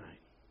ear that night.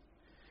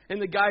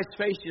 And the guy's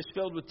face just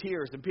filled with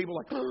tears. And people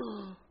were like,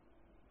 oh.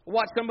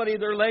 Watched somebody,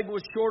 their leg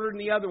was shorter than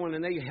the other one,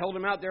 and they held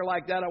him out there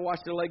like that. I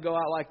watched their leg go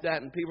out like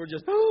that, and people were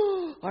just,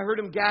 oh, I heard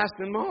him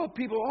gasping. Oh,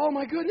 people, oh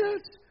my goodness.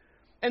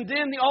 And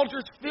then the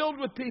altar's filled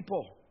with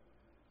people.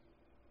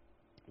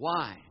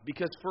 Why?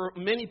 Because for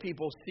many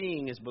people,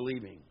 seeing is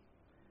believing.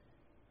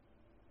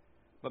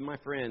 But my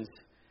friends,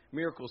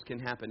 miracles can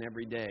happen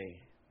every day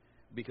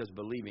because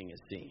believing is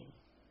seeing.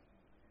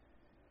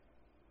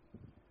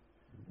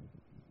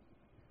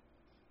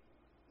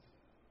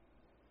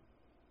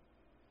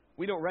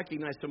 We don't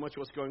recognize so much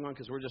what's going on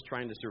because we're just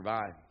trying to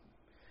survive.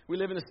 We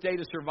live in a state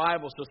of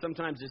survival, so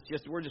sometimes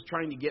we're just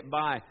trying to get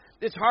by.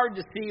 It's hard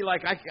to see,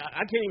 like, I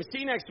can't even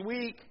see next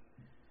week.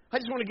 I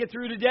just want to get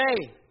through today.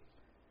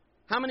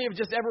 How many have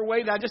just ever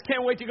waited? I just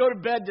can't wait to go to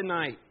bed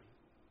tonight.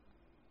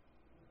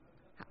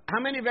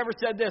 How many have ever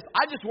said this?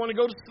 I just want to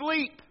go to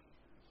sleep.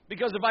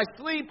 Because if I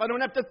sleep, I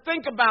don't have to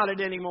think about it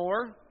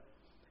anymore.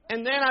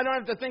 And then I don't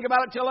have to think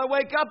about it till I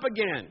wake up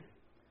again.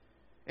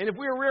 And if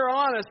we were real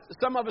honest,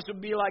 some of us would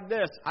be like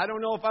this. I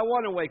don't know if I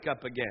want to wake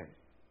up again.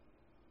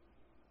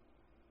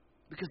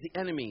 Because the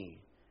enemy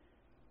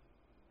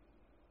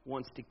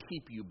wants to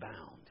keep you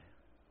bound.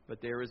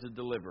 But there is a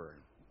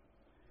deliverer.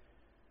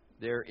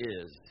 There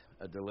is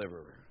a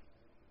deliverer.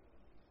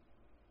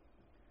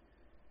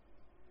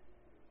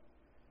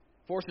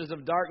 Forces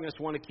of darkness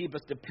want to keep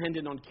us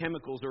dependent on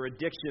chemicals or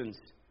addictions.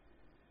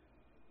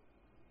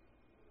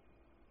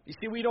 You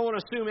see, we don't want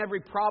to assume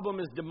every problem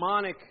is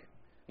demonic.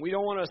 We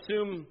don't want to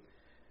assume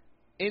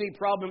any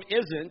problem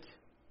isn't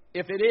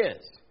if it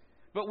is.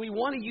 But we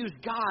want to use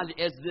God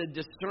as the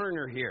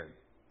discerner here.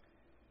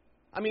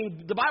 I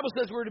mean, the Bible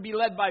says we're to be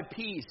led by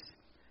peace.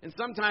 And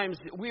sometimes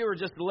we are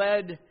just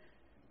led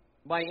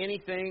by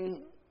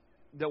anything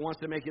that wants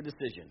to make a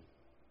decision.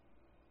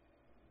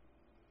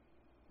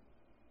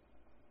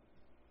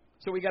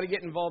 So we got to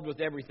get involved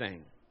with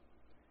everything.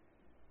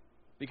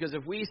 Because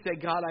if we say,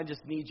 God, I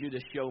just need you to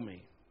show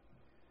me,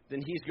 then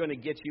He's going to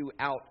get you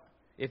out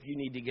if you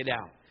need to get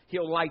out.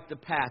 He'll light the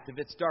path. If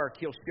it's dark,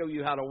 He'll show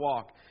you how to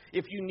walk.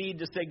 If you need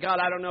to say, God,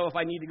 I don't know if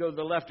I need to go to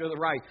the left or the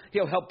right,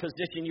 He'll help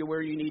position you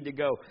where you need to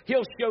go.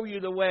 He'll show you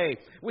the way.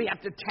 We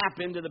have to tap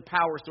into the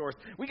power source.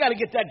 We got to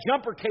get that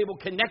jumper cable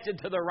connected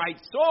to the right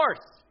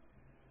source.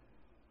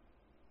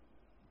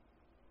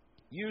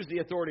 Use the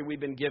authority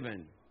we've been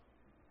given.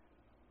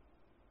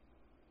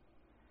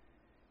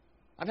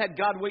 I've had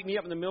God wake me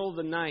up in the middle of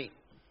the night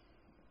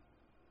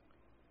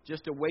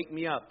just to wake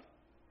me up.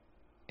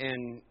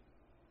 And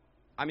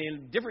I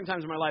mean, different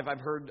times in my life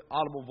I've heard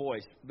audible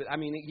voice. But I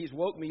mean, He's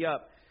woke me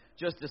up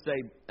just to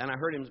say, and I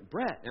heard Him,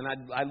 Brett.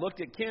 And I looked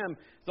at Kim,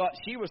 thought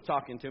she was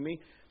talking to me.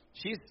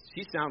 She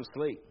sound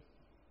asleep.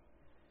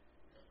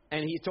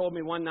 And He told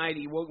me one night,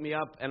 He woke me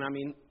up, and I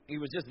mean, He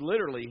was just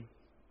literally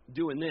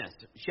doing this,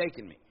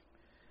 shaking me.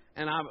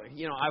 And I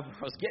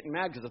was getting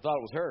mad because I thought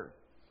it was her.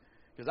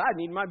 Because I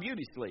need my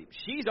beauty sleep.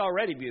 She's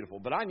already beautiful,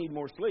 but I need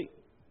more sleep.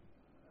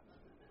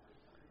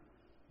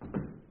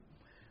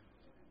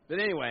 But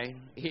anyway,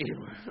 he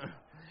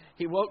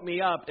woke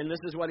me up, and this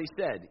is what He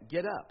said.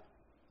 Get up.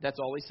 That's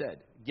all He said.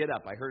 Get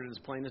up. I heard it as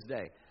plain as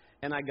day.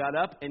 And I got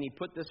up, and He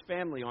put this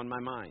family on my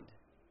mind.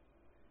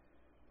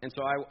 And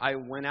so I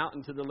went out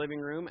into the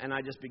living room, and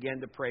I just began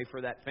to pray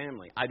for that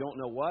family. I don't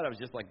know what. I was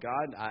just like,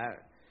 God,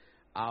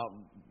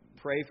 I'll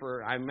pray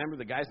for... I remember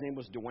the guy's name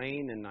was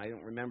Dwayne, and I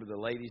don't remember the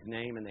lady's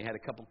name, and they had a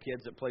couple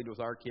kids that played with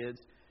our kids.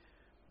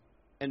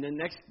 And the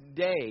next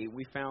day,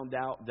 we found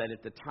out that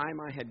at the time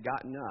I had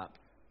gotten up,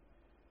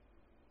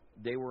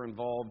 they were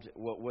involved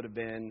in what would have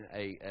been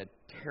a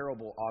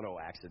terrible auto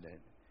accident,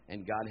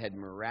 and God had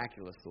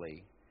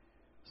miraculously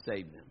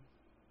saved them.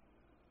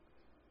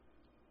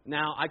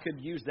 Now, I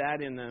could use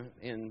that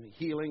in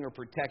healing or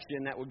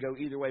protection. That would go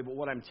either way. But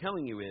what I'm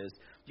telling you is,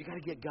 you got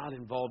to get God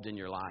involved in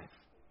your life.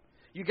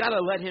 You got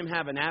to let Him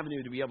have an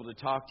avenue to be able to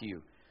talk to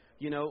you.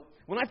 You know,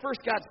 when I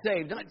first got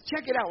saved,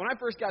 check it out. When I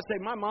first got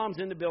saved, my mom's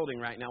in the building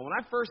right now. When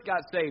I first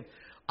got saved,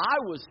 I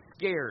was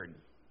scared.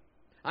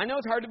 I know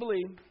it's hard to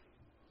believe,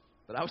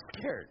 but I was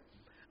scared.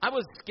 I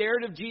was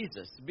scared of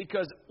Jesus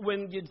because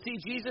when you'd see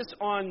Jesus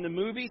on the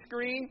movie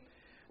screen,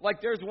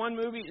 like there's one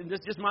movie, and this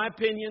is just my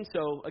opinion,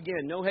 so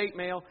again, no hate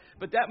mail,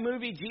 but that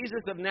movie,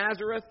 Jesus of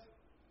Nazareth,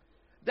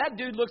 that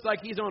dude looks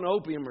like he's on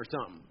opium or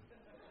something.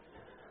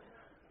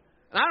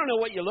 And I don't know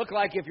what you look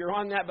like if you're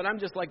on that, but I'm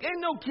just like, ain't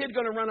no kid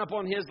going to run up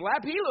on his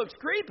lap. He looks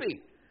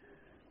creepy.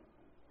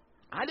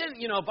 I didn't,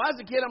 if I was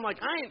a kid, I'm like,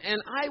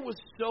 I was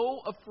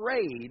so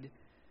afraid.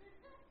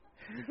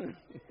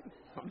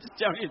 I'm just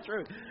telling you the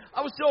truth.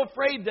 I was so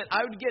afraid that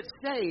I would get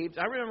saved.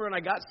 I remember when I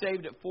got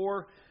saved at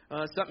 4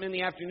 something in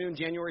the afternoon,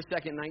 January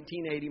 2nd,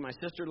 1980. My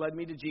sister led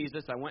me to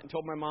Jesus. I went and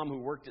told my mom, who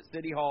worked at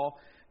City Hall,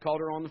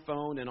 called her on the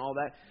phone and all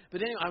that.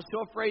 But anyway, I was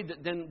so afraid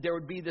that then there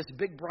would be this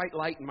big bright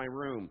light in my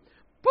room.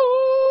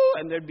 Boo!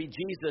 And there'd be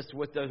Jesus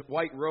with the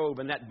white robe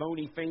and that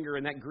bony finger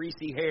and that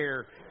greasy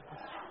hair.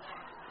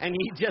 And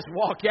he'd just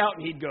walk out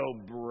and he'd go,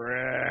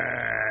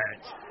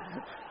 Brett.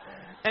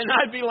 And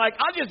I'd be like,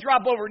 I'll just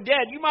drop over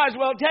dead. You might as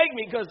well take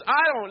me because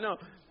I don't know.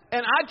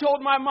 And I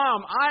told my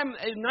mom,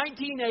 in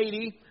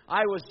 1980,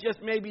 I was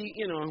just maybe,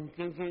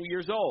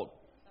 years old.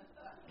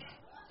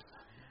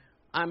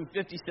 I'm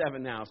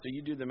 57 now, so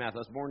you do the math. I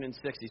was born in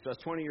 60, so I was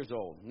 20 years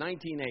old.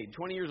 1980,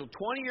 20 years old,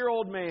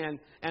 20-year-old man.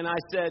 And I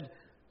said,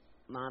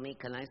 Mommy,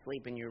 can I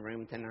sleep in your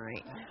room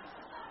tonight?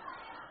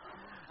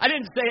 I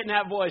didn't say it in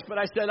that voice, but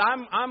I said,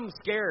 I'm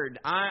scared.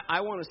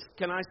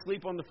 Can I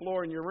sleep on the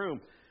floor in your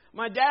room?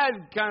 My dad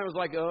kind of was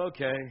like, oh,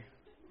 okay.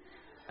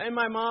 And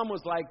my mom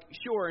was like,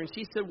 sure. And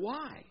she said,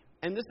 why?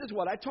 And this is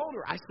what I told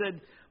her. I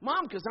said,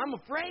 Mom, because I'm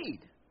afraid.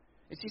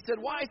 And she said,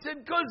 why? I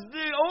said, because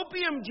the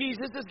opium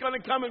Jesus is going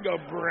to come and go,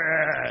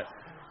 Brett.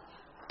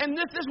 And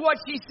this is what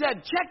she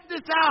said. Check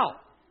this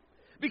out.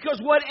 Because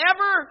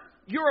whatever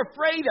you're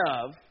afraid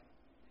of,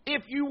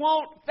 if you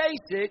won't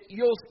face it,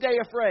 you'll stay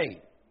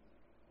afraid.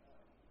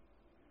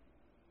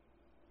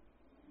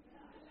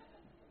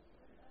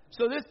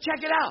 So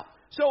check it out.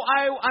 So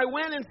I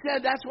went and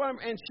said, that's what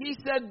and she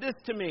said this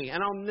to me,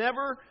 and I'll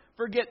never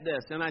forget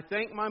this. And I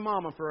thank my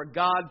mama for a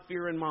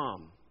God-fearing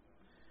mom.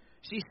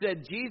 She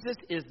said, Jesus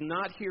is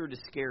not here to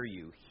scare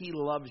you. He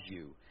loves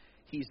you.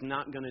 He's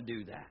not going to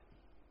do that.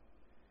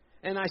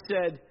 And I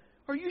said,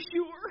 are you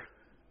sure?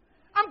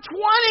 I'm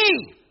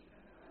 20.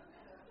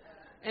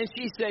 And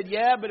she said,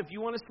 yeah, but if you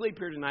want to sleep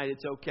here tonight,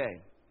 it's okay.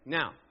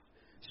 Now,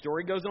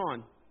 story goes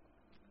on.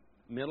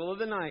 Middle of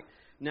the night.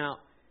 Now,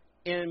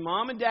 in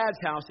Mom and Dad's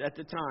house at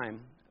the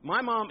time,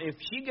 my mom, if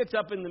she gets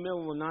up in the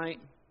middle of the night,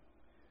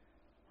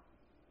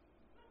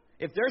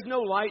 If there's no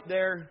light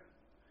there,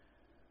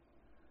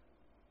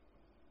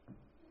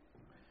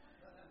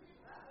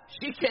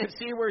 she can't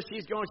see where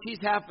she's going. She's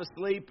half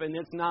asleep, and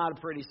it's not a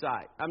pretty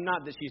sight. I'm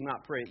not that she's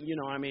not pretty. You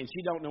know what I mean?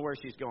 She don't know where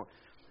she's going.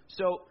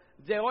 So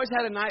they always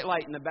had a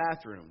nightlight in the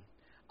bathroom.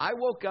 I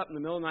woke up in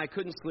the middle of the night,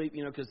 couldn't sleep,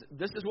 because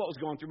this is what was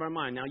going through my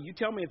mind. Now, you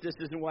tell me if this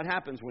isn't what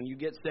happens when you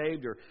get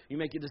saved or you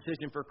make a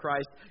decision for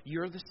Christ.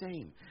 You're the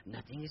same.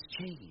 Nothing has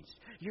changed.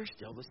 You're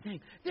still the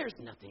same. There's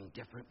nothing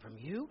different from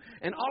you.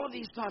 And all of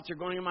these thoughts are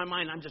going in my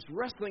mind. I'm just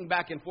wrestling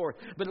back and forth.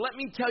 But let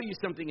me tell you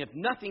something. If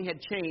nothing had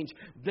changed,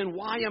 then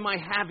why am I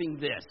having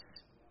this?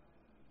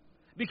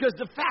 Because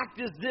the fact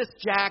is this,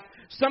 Jack,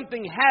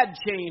 something had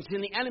changed,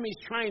 and the enemy's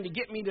trying to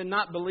get me to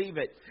not believe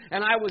it.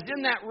 And I was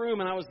in that room,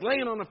 and I was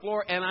laying on the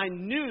floor, and I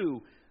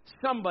knew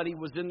somebody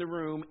was in the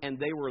room, and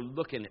they were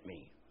looking at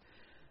me.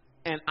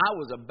 And I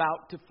was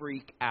about to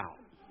freak out.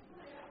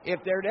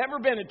 If there'd ever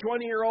been a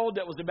 20-year-old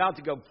that was about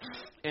to go,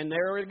 and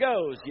there it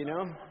goes,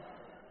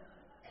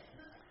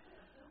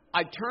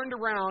 I turned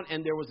around,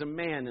 and there was a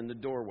man in the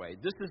doorway.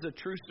 This is a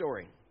true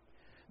story.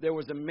 There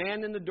was a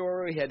man in the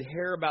doorway. He had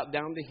hair about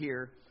down to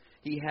here.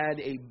 He had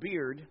a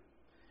beard,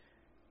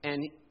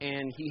 and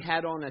he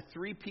had on a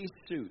 3-piece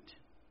suit.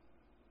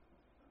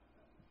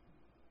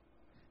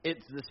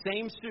 It's the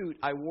same suit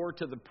I wore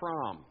to the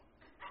prom.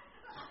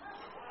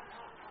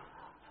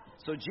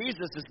 So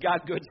Jesus has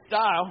got good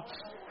style.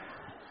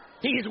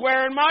 He's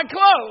wearing my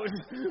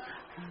clothes.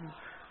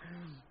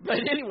 But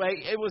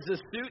anyway, it was a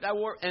suit I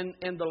wore, and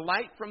the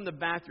light from the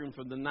bathroom,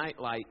 from the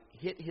nightlight,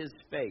 hit his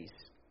face.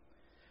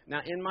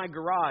 Now, in my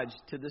garage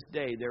to this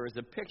day, there is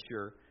a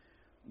picture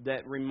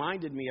that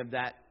reminded me of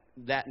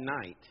that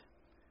night.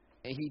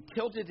 And he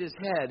tilted his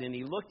head and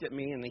he looked at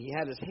me, and he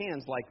had his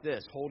hands like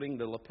this, holding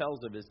the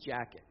lapels of his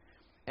jacket.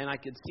 And I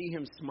could see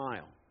him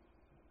smile.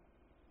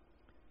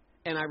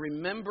 And I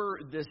remember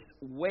this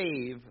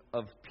wave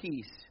of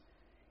peace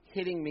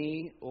hitting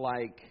me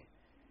like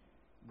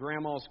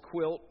Grandma's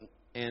quilt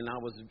and I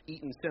was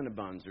eating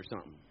Cinnabons or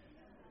something.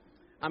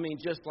 I mean,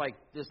 just like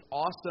this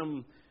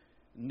awesome,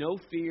 no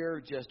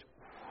fear, just...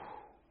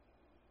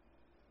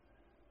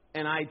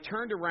 And I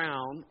turned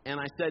around and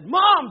I said,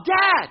 "Mom,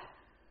 Dad!"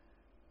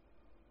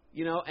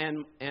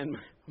 And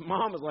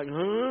Mom was like,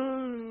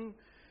 "Huh?"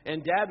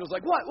 And Dad was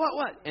like,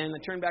 What? And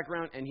I turned back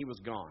around and he was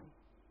gone.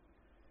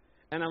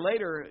 And I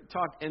later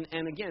talked,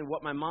 and again,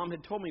 what my mom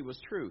had told me was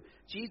true.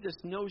 Jesus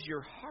knows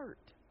your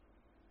heart.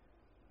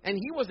 And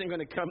he wasn't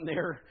going to come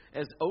there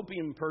as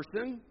opium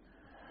person.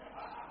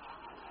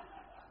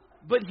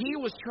 But he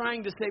was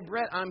trying to say,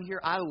 "Brett, I'm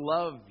here. I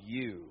love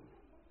you."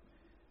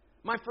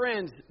 My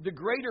friends, the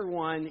greater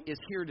one is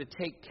here to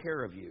take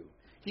care of you.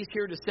 He's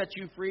here to set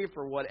you free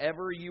for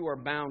whatever you are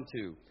bound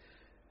to.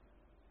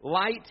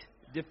 Light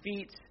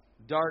defeats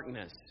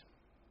darkness.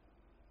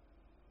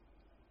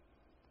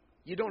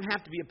 You don't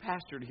have to be a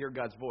pastor to hear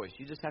God's voice.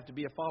 You just have to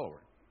be a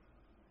follower.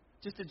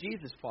 Just a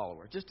Jesus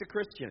follower. Just a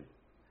Christian.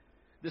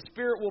 The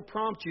Spirit will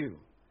prompt you.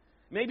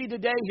 Maybe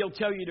today He'll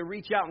tell you to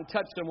reach out and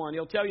touch someone.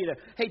 He'll tell you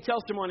to, tell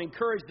someone,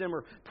 encourage them,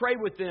 or pray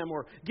with them,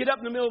 or get up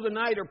in the middle of the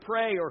night or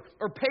pray,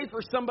 or pay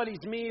for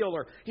somebody's meal.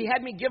 Or He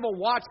had me give a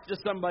watch to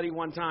somebody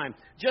one time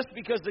just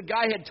because the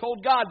guy had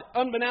told God,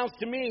 unbeknownst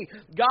to me,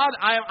 "God,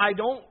 I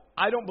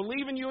don't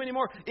believe in you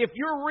anymore. If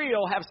you're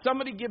real, have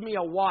somebody give me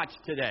a watch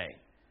today."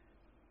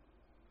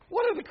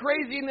 What is the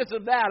craziness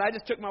of that? I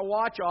just took my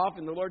watch off,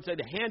 and the Lord said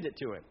to hand it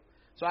to him.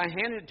 So I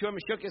handed it to him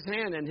and shook his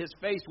hand, and his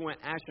face went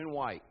ashen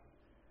white.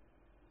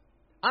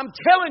 I'm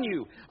telling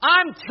you,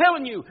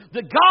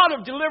 the God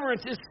of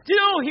deliverance is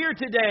still here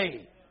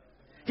today.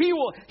 He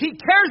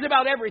cares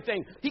about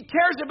everything. He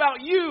cares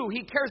about you.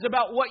 He cares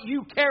about what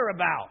you care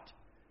about.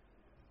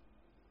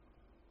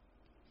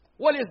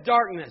 What is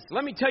darkness?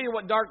 Let me tell you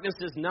what darkness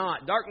is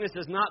not. Darkness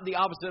is not the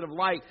opposite of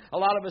light. A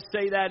lot of us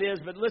say that is,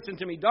 but listen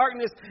to me.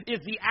 Darkness is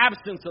the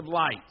absence of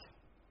light.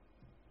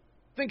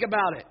 Think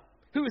about it.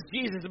 Who is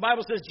Jesus? The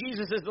Bible says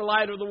Jesus is the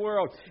light of the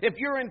world. If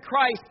you're in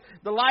Christ,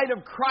 the light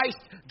of Christ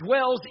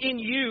dwells in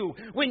you.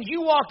 When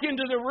you walk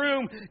into the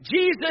room,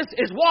 Jesus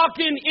is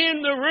walking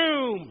in the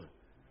room.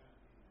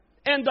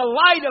 And the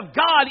light of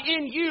God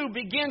in you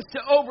begins to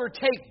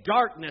overtake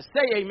darkness.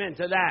 Say amen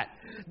to that.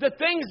 The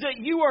things that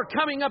you are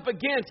coming up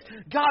against,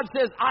 God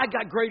says, "I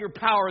got greater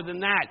power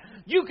than that.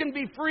 You can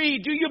be free."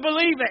 Do you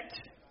believe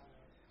it?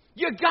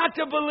 You got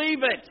to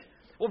believe it.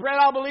 Well, Brett,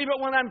 I'll believe it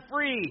when I'm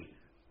free.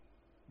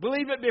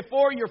 Believe it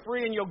before you're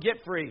free and you'll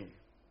get free.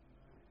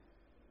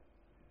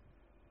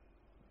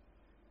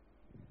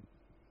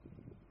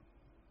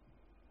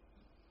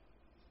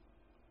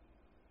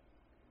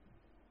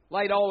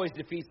 Light always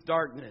defeats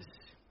darkness.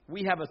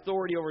 We have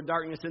authority over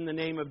darkness in the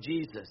name of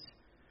Jesus.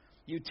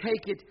 You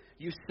take it,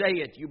 you say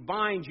it, you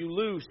bind, you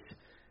loose.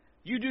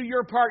 You do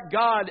your part,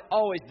 God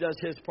always does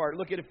His part.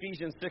 Look at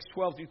Ephesians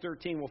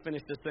 6:12-13. We'll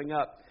finish this thing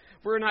up.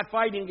 For we're not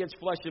fighting against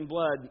flesh and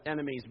blood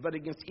enemies, but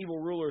against evil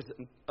rulers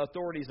and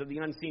authorities of the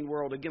unseen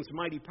world, against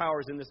mighty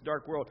powers in this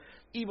dark world,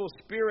 evil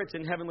spirits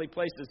in heavenly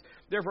places.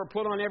 Therefore,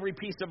 put on every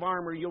piece of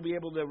armor. You'll be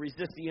able to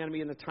resist the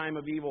enemy in the time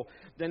of evil.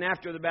 Then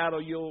after the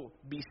battle, you'll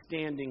be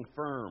standing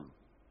firm.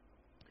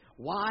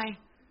 Why?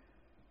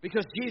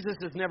 Because Jesus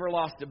has never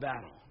lost a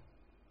battle.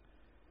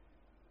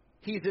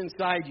 He's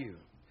inside you.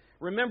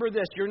 Remember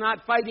this, you're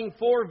not fighting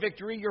for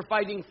victory, you're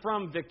fighting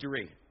from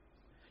victory.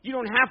 You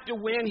don't have to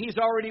win, He's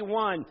already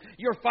won.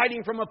 You're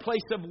fighting from a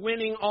place of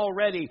winning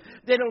already.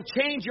 It'll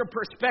change your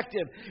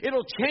perspective.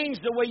 It'll change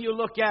the way you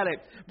look at it.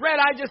 Brett,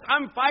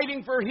 I'm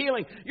fighting for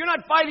healing. You're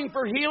not fighting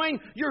for healing,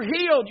 you're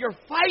healed. You're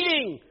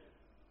fighting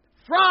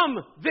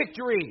from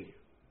victory.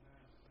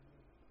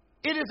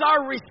 It is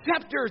our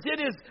receptors.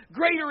 It is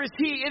greater is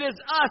He. It is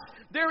us.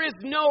 There is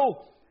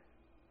no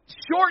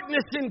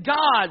shortness in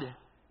God.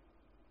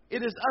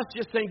 It is us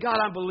just saying, God,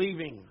 I'm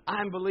believing.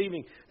 I'm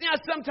believing. Yeah,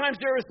 sometimes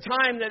there is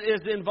time that is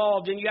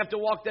involved and you have to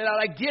walk that out.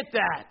 I get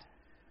that.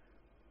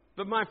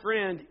 But my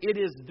friend, it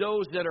is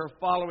those that are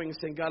following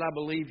saying, God, I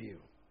believe you.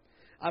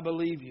 I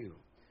believe you.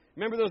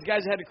 Remember those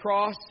guys that had to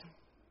cross?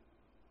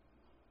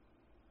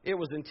 It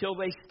was until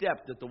they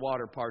stepped that the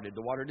water parted.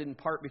 The water didn't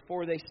part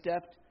before they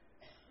stepped.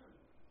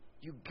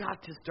 You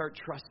got to start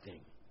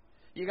trusting.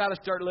 You got to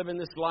start living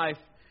this life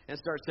and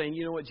start saying,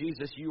 you know what,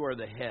 Jesus, you are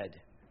the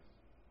head.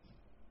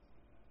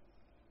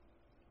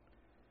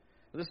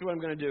 This is what I'm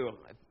going to do.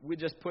 We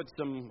just put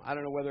some, I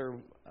don't know whether,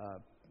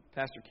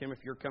 Pastor Kim, if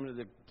you're coming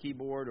to the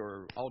keyboard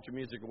or altar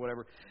music or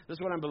whatever, this is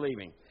what I'm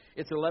believing.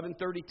 It's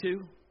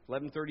 11:32,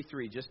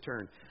 11:33, just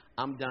turned.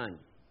 I'm done.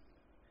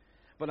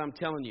 But I'm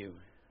telling you,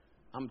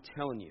 I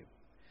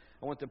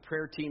want the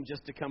prayer team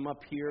just to come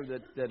up here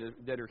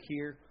that are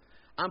here.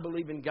 I'm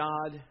believing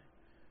God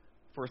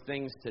for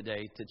things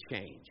today to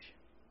change.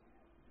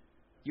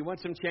 You want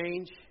some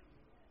change?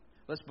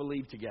 Let's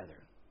believe together.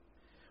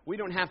 We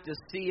don't have to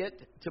see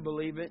it to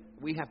believe it.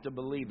 We have to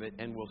believe it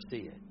and we'll see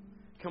it.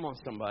 Come on,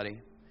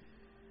 somebody.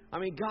 I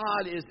mean,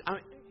 God is...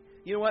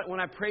 you know what? When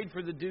I prayed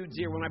for the dudes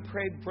here, when I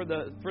prayed for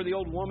the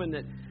old woman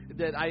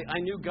that I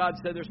knew God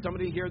said there's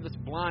somebody here that's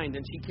blind,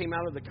 and she came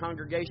out of the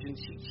congregation.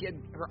 She had,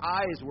 her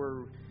eyes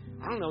were,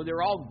 I don't know,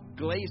 they're all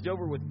glazed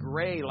over with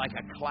gray like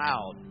a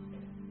cloud.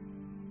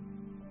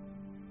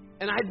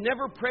 And I'd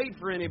never prayed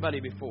for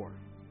anybody before.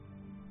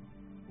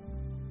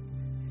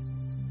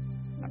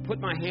 I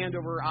put my hand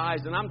over her eyes,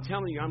 and I'm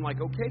telling you, I'm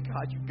like, okay,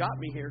 God, you've got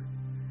me here.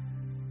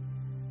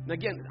 And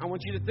again, I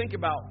want you to think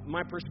about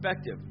my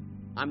perspective.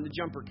 I'm the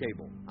jumper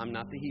cable. I'm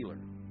not the healer.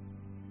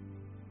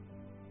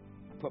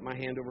 I put my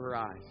hand over her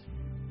eyes.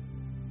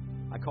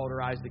 I called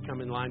her eyes to come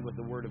in line with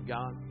the Word of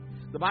God.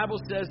 The Bible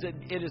says that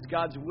it is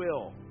God's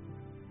will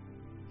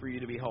for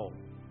you to be whole.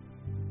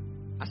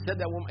 I said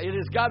that one. It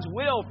is God's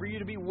will for you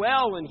to be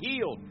well and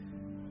healed.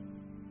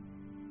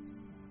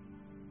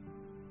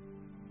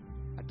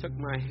 I took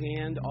my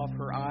hand off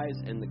her eyes,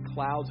 and the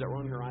clouds that were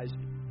on her eyes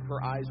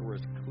were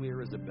as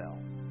clear as a bell.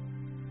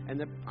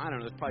 And I don't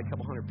know, there's probably a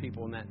couple hundred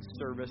people in that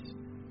service.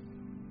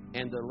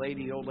 And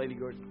the old lady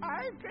goes,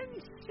 I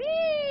can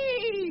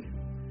see.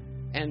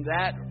 And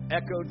that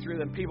echoed through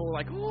them. People were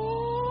like,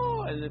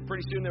 oh. And then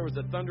pretty soon there was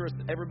a thunderous,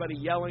 everybody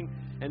yelling.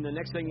 And the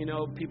next thing you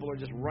know, people are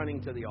just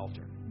running to the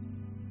altar.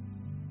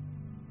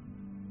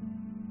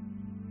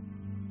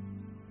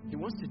 He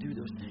wants to do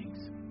those things.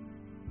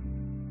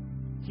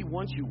 He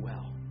wants you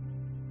well.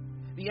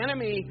 The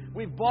enemy,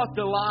 we've bought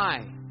the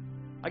lie.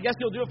 I guess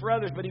he'll do it for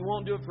others, but he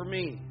won't do it for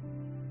me.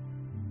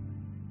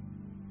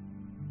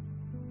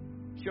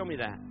 Show me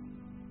that.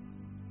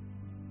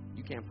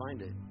 You can't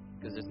find it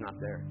because it's not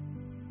there.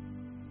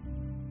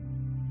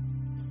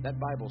 That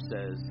Bible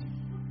says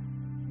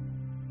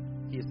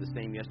He is the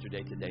same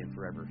yesterday, today, and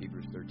forever.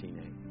 Hebrews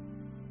 13:8.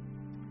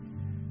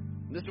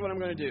 This is what I'm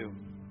going to do.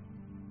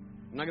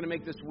 I'm not going to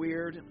make this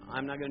weird.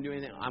 I'm not going to do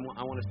anything.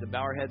 I want us to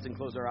bow our heads and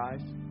close our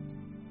eyes.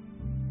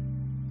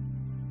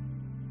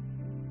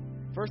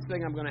 First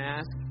thing I'm going to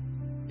ask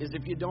is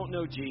if you don't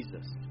know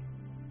Jesus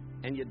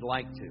and you'd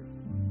like to,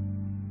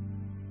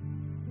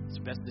 it's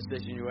the best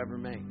decision you ever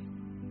make.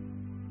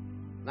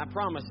 And I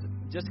promise,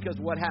 just because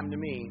what happened to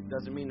me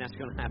doesn't mean that's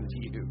going to happen to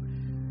you.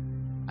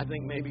 I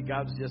think maybe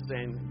God's just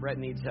saying, Brett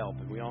needs help,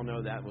 and we all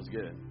know that was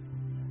good.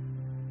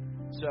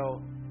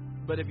 So,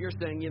 but if you're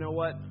saying, you know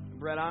what,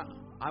 Brett,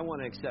 I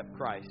want to accept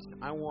Christ.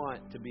 I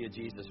want to be a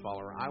Jesus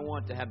follower. I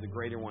want to have the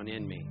greater one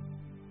in me.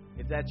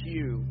 If that's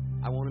you,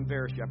 I won't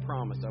embarrass you. I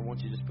promise. I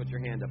want you to just put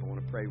your hand up. I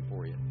want to pray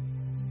for you.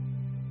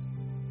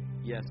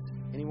 Yes.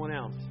 Anyone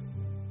else?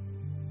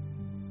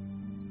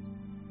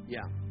 Yeah.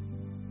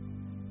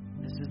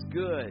 This is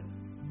good.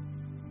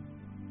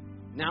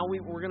 Now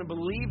we're going to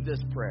believe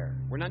this prayer.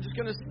 We're not just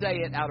going to say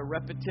it out of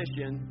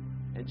repetition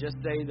and just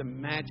say the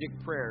magic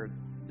prayer.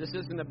 This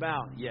isn't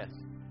about,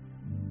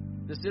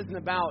 this isn't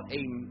about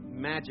a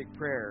magic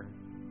prayer.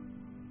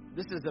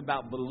 This is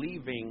about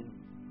believing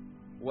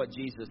what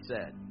Jesus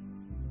said.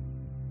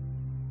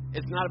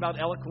 It's not about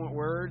eloquent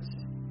words.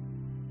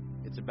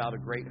 It's about a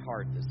great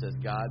heart that says,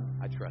 God,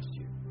 I trust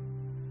you.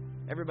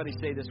 Everybody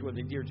say this with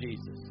me. Dear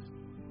Jesus,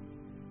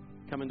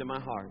 come into my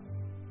heart.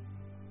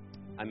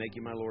 I make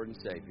you my Lord and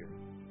Savior.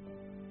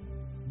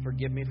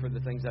 Forgive me for the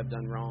things I've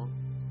done wrong.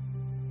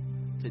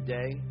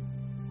 Today,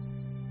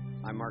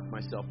 I mark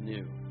myself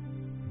new.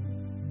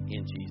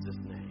 In Jesus'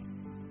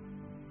 name.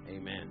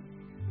 Amen.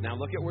 Now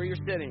look at where you're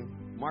sitting.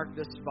 Mark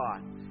this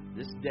spot,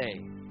 this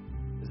day.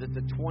 Is it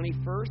the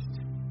 21st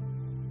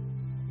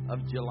of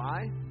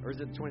July or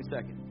is it the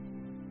 22nd?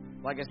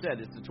 Like I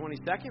said, it's the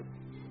 22nd.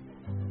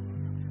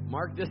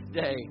 Mark this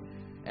day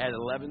at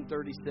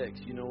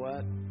 11:36. You know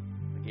what?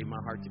 I gave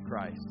my heart to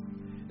Christ.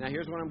 Now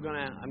here's what I'm going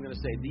to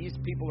say. These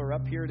people are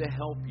up here to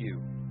help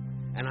you,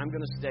 and I'm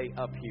going to stay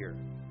up here.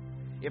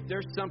 If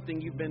there's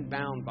something you've been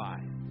bound by,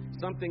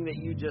 something that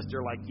you just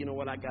are like, you know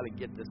what, I got to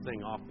get this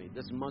thing off me.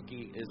 This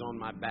monkey is on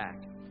my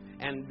back.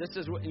 And this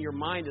is what in your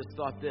mind has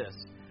thought this.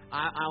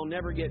 I'll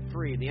never get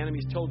free. The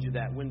enemy's told you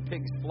that. When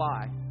pigs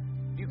fly.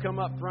 If you come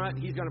up front,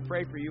 he's going to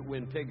pray for you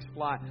when pigs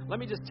fly. Let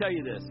me just tell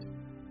you this.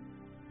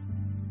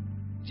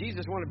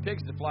 Jesus wanted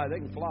pigs to fly. They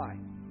can fly.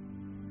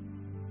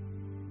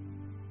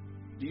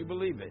 Do you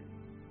believe it?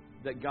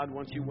 That God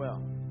wants you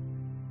well?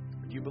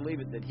 Do you believe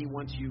it that He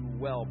wants you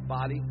well,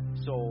 body,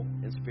 soul,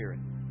 and spirit?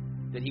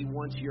 That He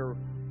wants your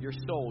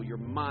soul, your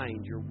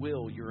mind, your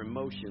will, your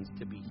emotions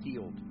to be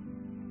healed?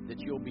 That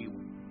you'll be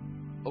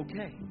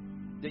okay?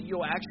 That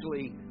you'll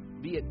actually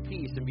be at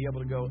peace and be able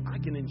to go, I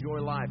can enjoy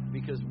life,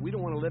 because we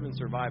don't want to live in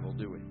survival,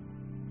 do we?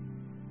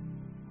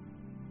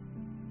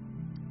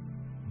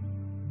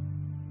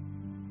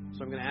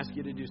 So I'm going to ask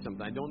you to do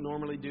something. I don't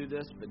normally do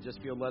this, but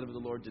just feel led of the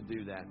Lord to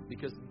do that.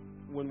 Because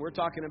when we're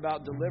talking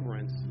about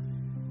deliverance,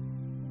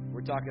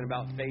 we're talking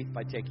about faith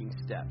by taking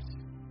steps.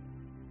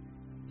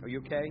 Are you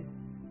okay?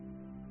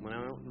 When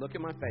I look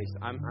at my face,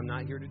 I'm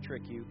not here to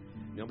trick you.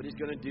 Nobody's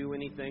going to do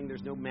anything.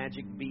 There's no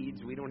magic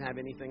beads. We don't have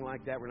anything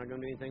like that. We're not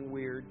going to do anything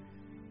weird.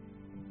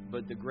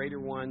 But the greater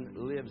one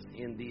lives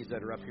in these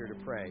that are up here to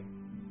pray.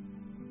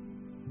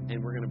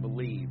 And we're going to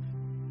believe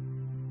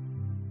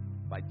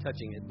by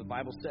touching it. The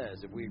Bible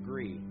says if we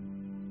agree,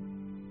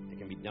 it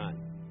can be done.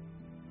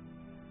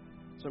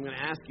 So I'm going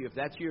to ask you, if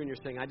that's you and you're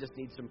saying, I just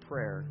need some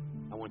prayer,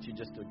 I want you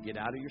just to get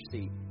out of your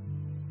seat.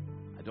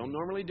 I don't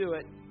normally do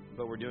it,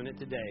 but we're doing it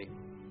today.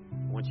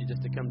 I want you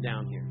just to come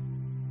down here.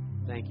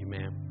 Thank you,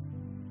 ma'am.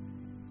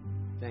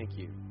 Thank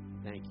you.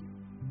 Thank you.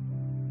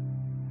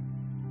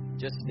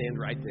 Just stand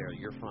right there.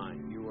 You're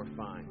fine. You are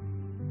fine.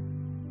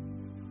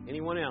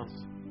 Anyone else?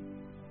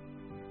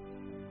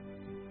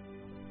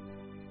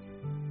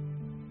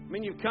 I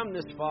mean, you've come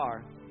this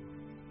far.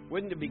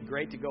 Wouldn't it be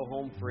great to go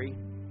home free?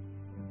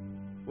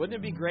 Wouldn't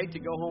it be great to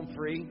go home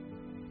free?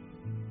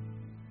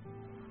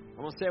 I'm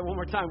going to say it one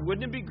more time.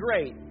 Wouldn't it be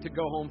great to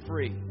go home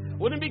free?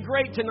 Wouldn't it be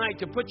great tonight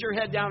to put your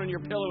head down on your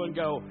pillow and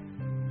go,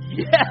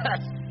 yes!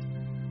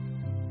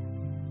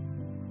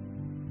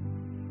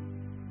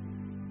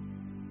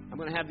 I'm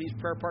going to have these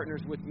prayer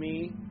partners with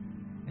me,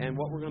 and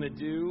what we're going to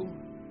do,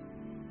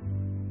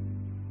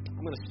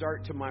 I'm going to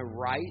start to my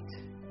right.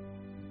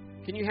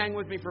 Can you hang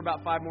with me for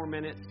about 5 more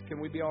minutes? Can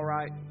we be all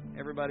right,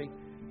 everybody?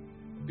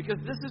 Because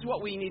this is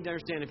what we need to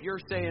understand. If you're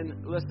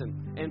saying,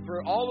 listen, and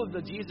for all of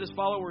the Jesus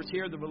followers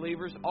here, the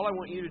believers, all I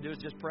want you to do is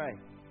just pray.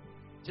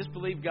 Just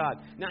believe God.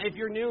 Now, if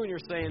you're new and you're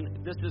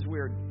saying, this is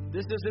weird,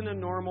 this isn't a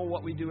normal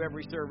what we do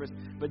every service,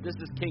 but this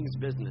is King's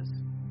business.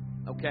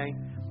 Okay?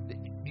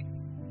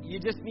 You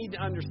just need to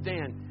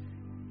understand,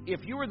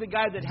 if you were the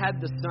guy that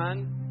had the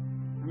son,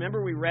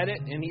 remember we read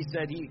it, and he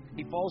said he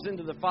falls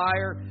into the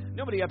fire.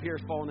 Nobody up here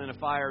is falling in a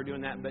fire or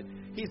doing that, but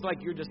he's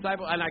like your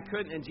disciple, and I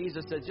couldn't, and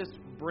Jesus said, just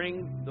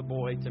bring the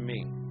boy to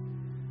me.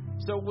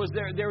 So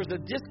there was a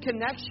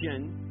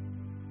disconnection.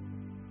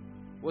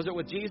 Was it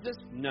with Jesus?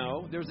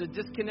 No. There was a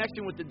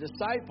disconnection with the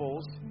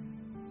disciples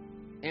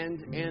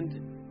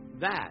and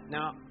that.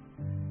 Now,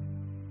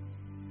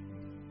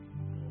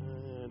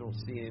 I don't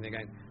see anything.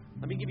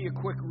 Let me give you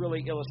a quick,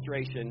 really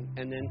illustration,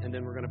 and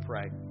then we're going to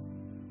pray.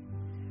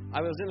 I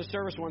was in a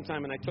service one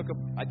time, and I took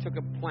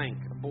a plank,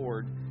 a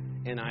board,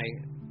 and I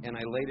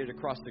laid it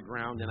across the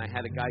ground, and I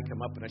had a guy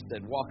come up, and I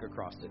said, walk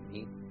across it.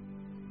 And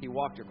he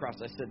walked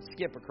across it. I said,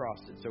 skip across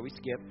it. So he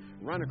skipped,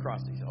 run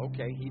across it. He said,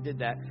 okay, he did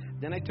that.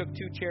 Then I took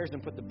 2 chairs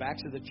and put the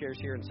backs of the chairs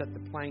here and set the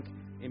plank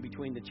in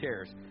between the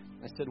chairs.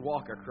 I said,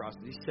 walk across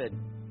it. He said,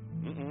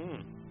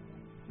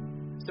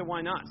 I said,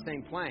 why not?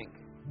 Same plank.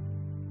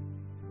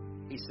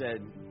 He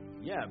said,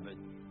 yeah, but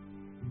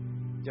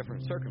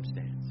different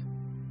circumstance.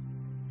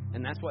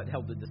 And that's what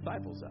held the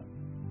disciples up.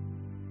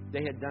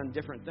 They had done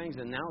different things,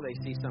 and now they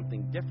see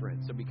something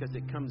different. So because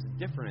it comes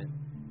different,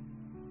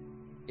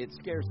 it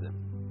scares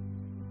them.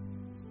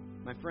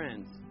 My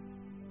friends,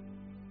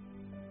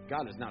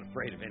 God is not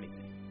afraid of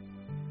anything.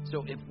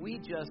 So if we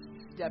just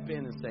step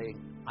in and say,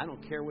 I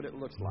don't care what it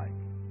looks like,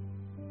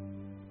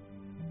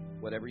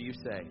 whatever you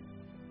say.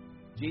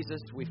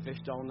 Jesus, we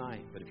fished all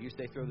night, but if you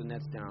say throw the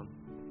nets down,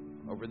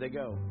 over they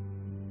go.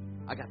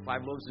 I got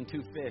 5 loaves and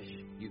 2 fish.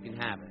 You can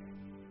have it.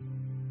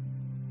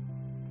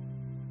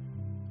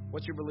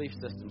 What's your belief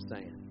system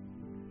saying?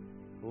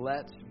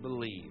 Let's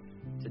believe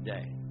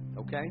today.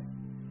 Okay?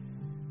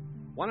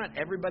 Why not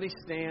everybody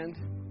stand?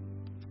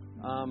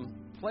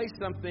 Play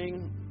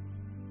something,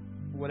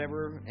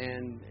 whatever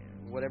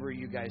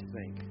you guys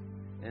think.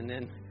 And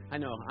then, I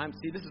know,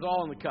 this is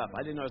all in the cup.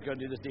 I didn't know I was going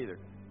to do this either.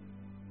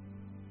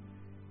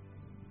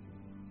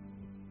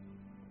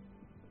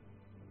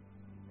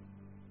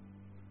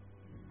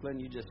 Glenn,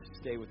 you just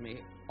stay with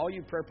me. All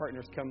you prayer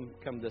partners, come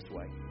this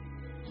way.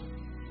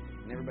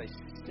 And everybody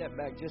step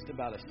back just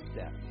about a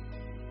step.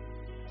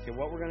 Okay,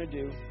 what we're going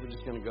to do, we're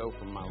just going to go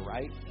from my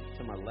right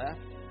to my left.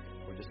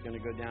 We're just going to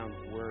go down.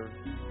 We're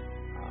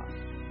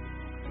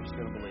just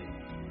going to believe.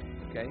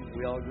 Okay,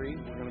 we all agree?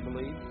 We're going to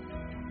believe?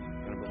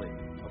 We're going to believe.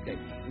 Okay,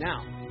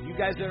 now, you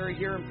guys that are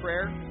here in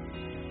prayer,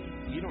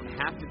 you don't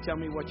have to tell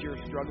me what you're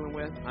struggling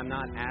with. I'm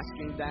not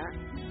asking that.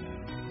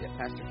 Yeah,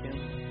 Pastor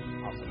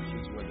Kim? Awesome.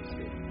 She's with us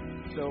here.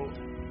 So,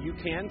 you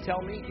can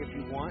tell me if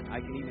you want. I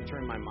can even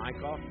turn my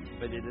mic off,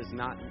 but it is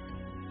not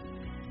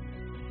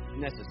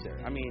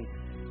necessary. I mean,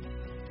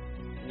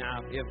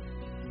 now,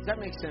 does that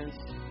make sense?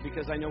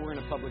 Because I know we're in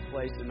a public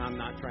place and I'm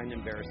not trying to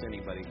embarrass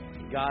anybody.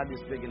 God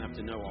is big enough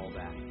to know all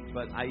that.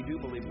 But I do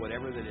believe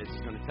whatever that is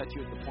going to touch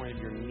you at the point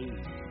of your need.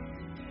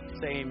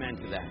 Say amen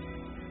to that.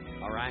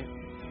 All right?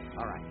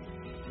 All right.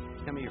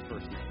 Tell me your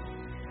first name.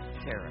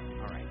 Tara.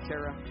 All right.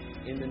 Tara,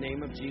 in the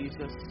name of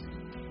Jesus,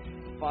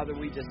 Father,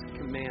 we just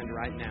command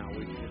right now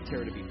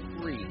Tara to be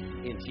free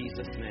in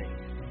Jesus' name.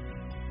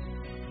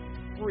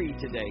 Free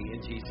today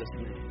in Jesus'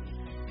 name.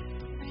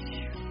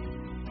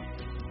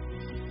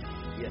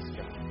 Yes,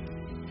 God.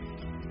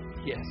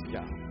 Yes,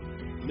 God.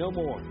 No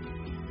more.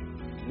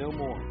 No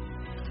more.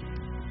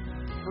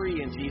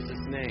 Free in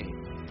Jesus'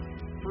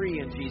 name. Free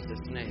in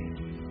Jesus'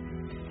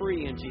 name.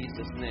 Free in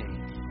Jesus'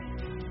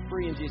 name.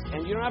 Free in Jesus.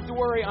 And you don't have to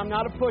worry. I'm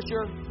not a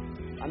pusher.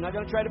 I'm not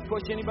going to try to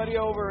push anybody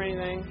over or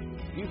anything.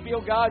 If you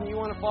feel God and you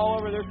want to fall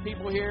over, there's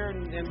people here,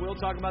 and we'll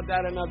talk about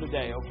that another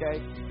day,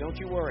 okay? Don't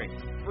you worry.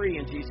 Free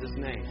in Jesus'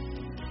 name.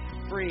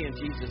 Free in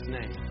Jesus'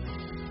 name.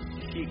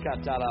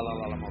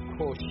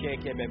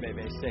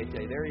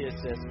 There he is,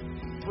 sis.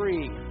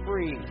 Free,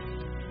 free,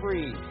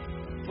 free,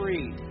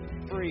 free,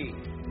 free,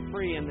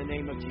 free in the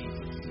name of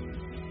Jesus.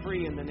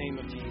 Free in the name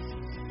of Jesus.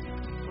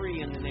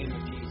 Free in the name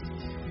of Jesus.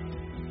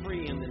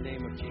 Free in the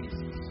name of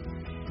Jesus.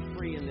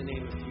 Free in the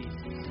name of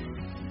Jesus.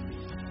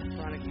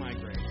 Chronic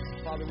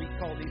migraines. Father, we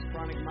call these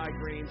chronic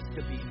migraines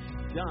to be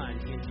done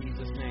in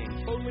Jesus'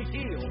 name. Totally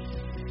healed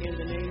in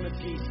the name of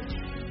Jesus.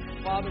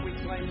 Father, we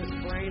claim this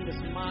brain,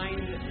 this mind,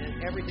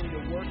 and everything to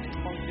work and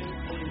function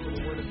according to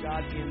the Word of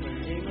God in the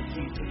name of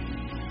Jesus.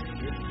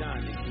 It's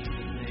done in Jesus'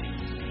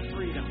 name.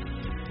 Freedom,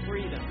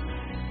 freedom,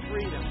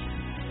 freedom,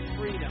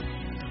 freedom,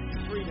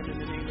 freedom in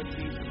the name of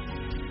Jesus.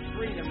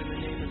 Freedom in the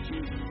name of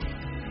Jesus.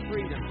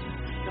 Freedom,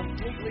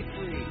 completely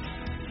free.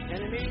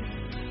 Enemy,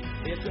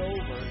 it's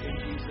over in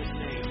Jesus'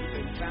 name. You've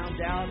been found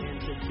out, and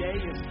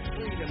today is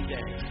Freedom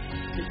Day.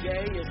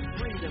 Today is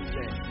Freedom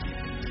Day.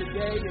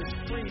 Today is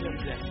Freedom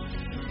Day.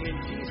 In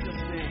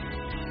Jesus' name.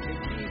 In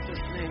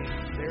Jesus' name.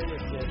 There it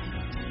is.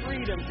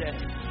 Freedom Day.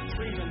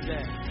 Freedom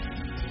Day.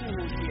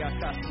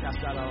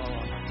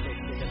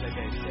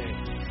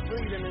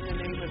 Freedom in the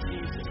name of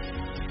Jesus.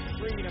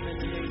 Freedom in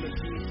the name of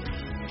Jesus.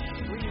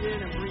 Breathe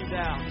in and breathe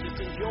out. Just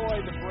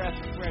enjoy the breath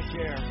of fresh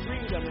air.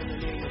 Freedom in the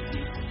name of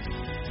Jesus.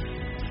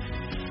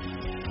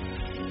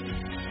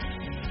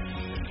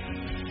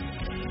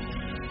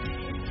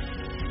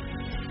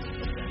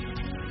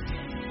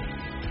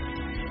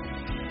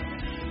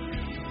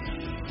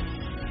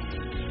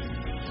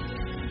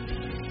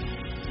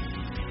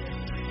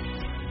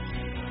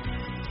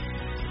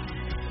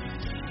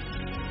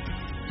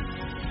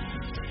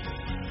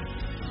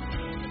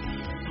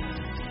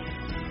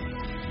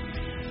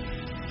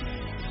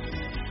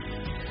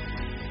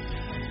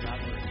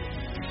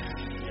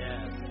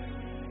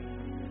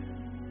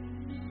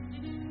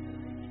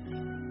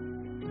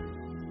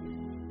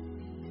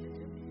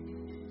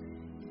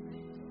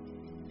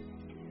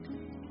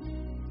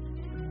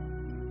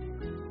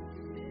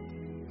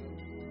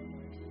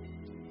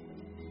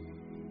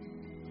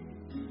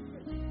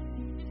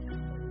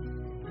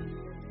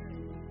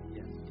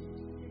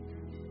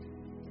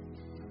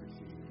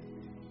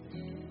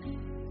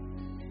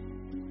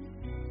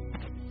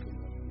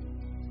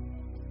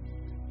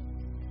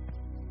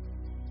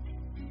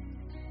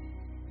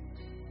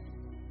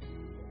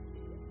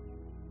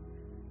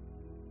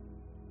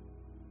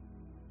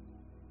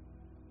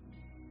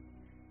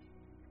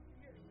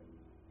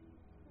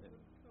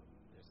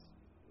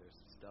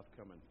 Stuff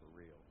coming for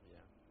real. Yeah.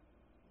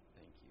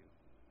 Thank you.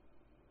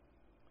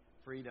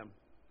 Freedom.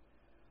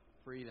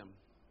 Freedom.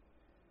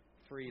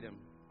 Freedom.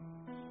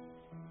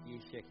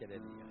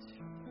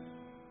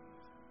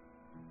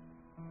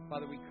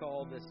 Father, we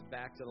call this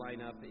back to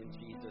line up in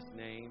Jesus'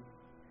 name.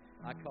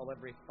 I call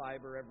every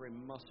fiber, every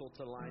muscle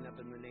to line up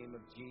in the name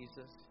of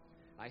Jesus.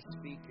 I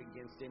speak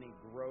against any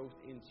growth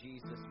in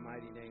Jesus'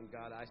 mighty name,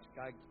 God. I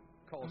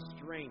call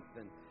strength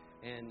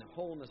and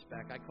wholeness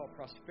back. I call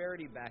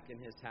prosperity back in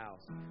his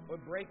house.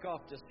 Lord, break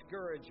off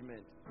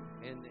discouragement.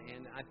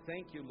 And I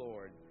thank you,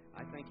 Lord.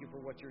 I thank you for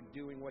what you're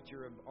doing, what you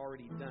have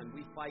already done.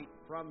 We fight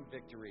from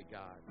victory,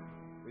 God.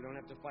 We don't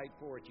have to fight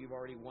for it. You've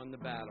already won the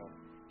battle.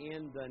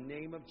 In the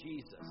name of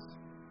Jesus.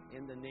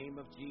 In the name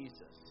of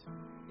Jesus.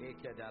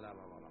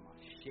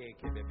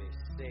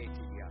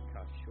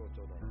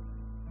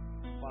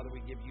 Father, we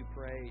give you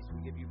praise.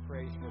 We give you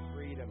praise for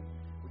freedom.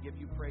 We give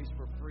you praise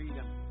for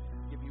freedom.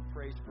 give you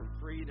praise for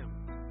freedom,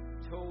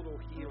 total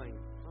healing,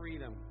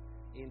 freedom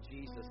in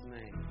Jesus'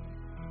 name.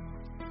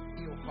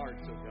 Heal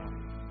hearts, oh God.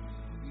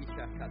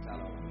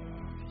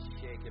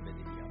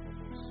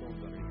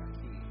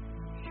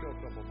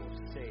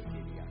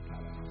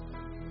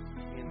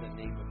 In the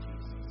name of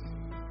Jesus.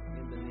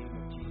 In the name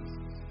of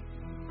Jesus.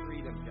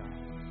 Freedom, God.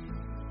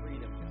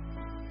 Freedom, God.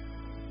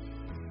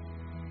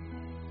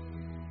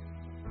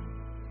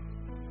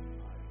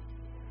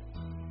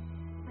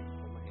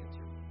 Hold my hands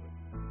here.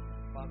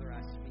 Father,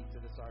 I speak to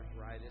this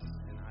arthritis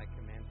and I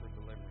command for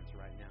deliverance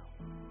right now.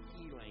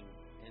 Healing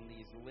in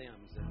these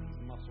limbs and these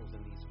muscles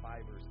and these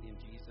fibers in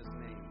Jesus'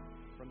 name.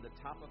 From the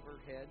top of her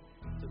head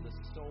to the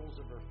soles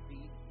of her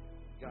feet,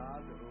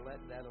 God, let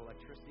that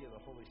electricity of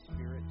the Holy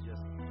Spirit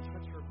just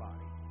touch her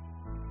body.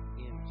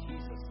 In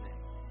Jesus' name.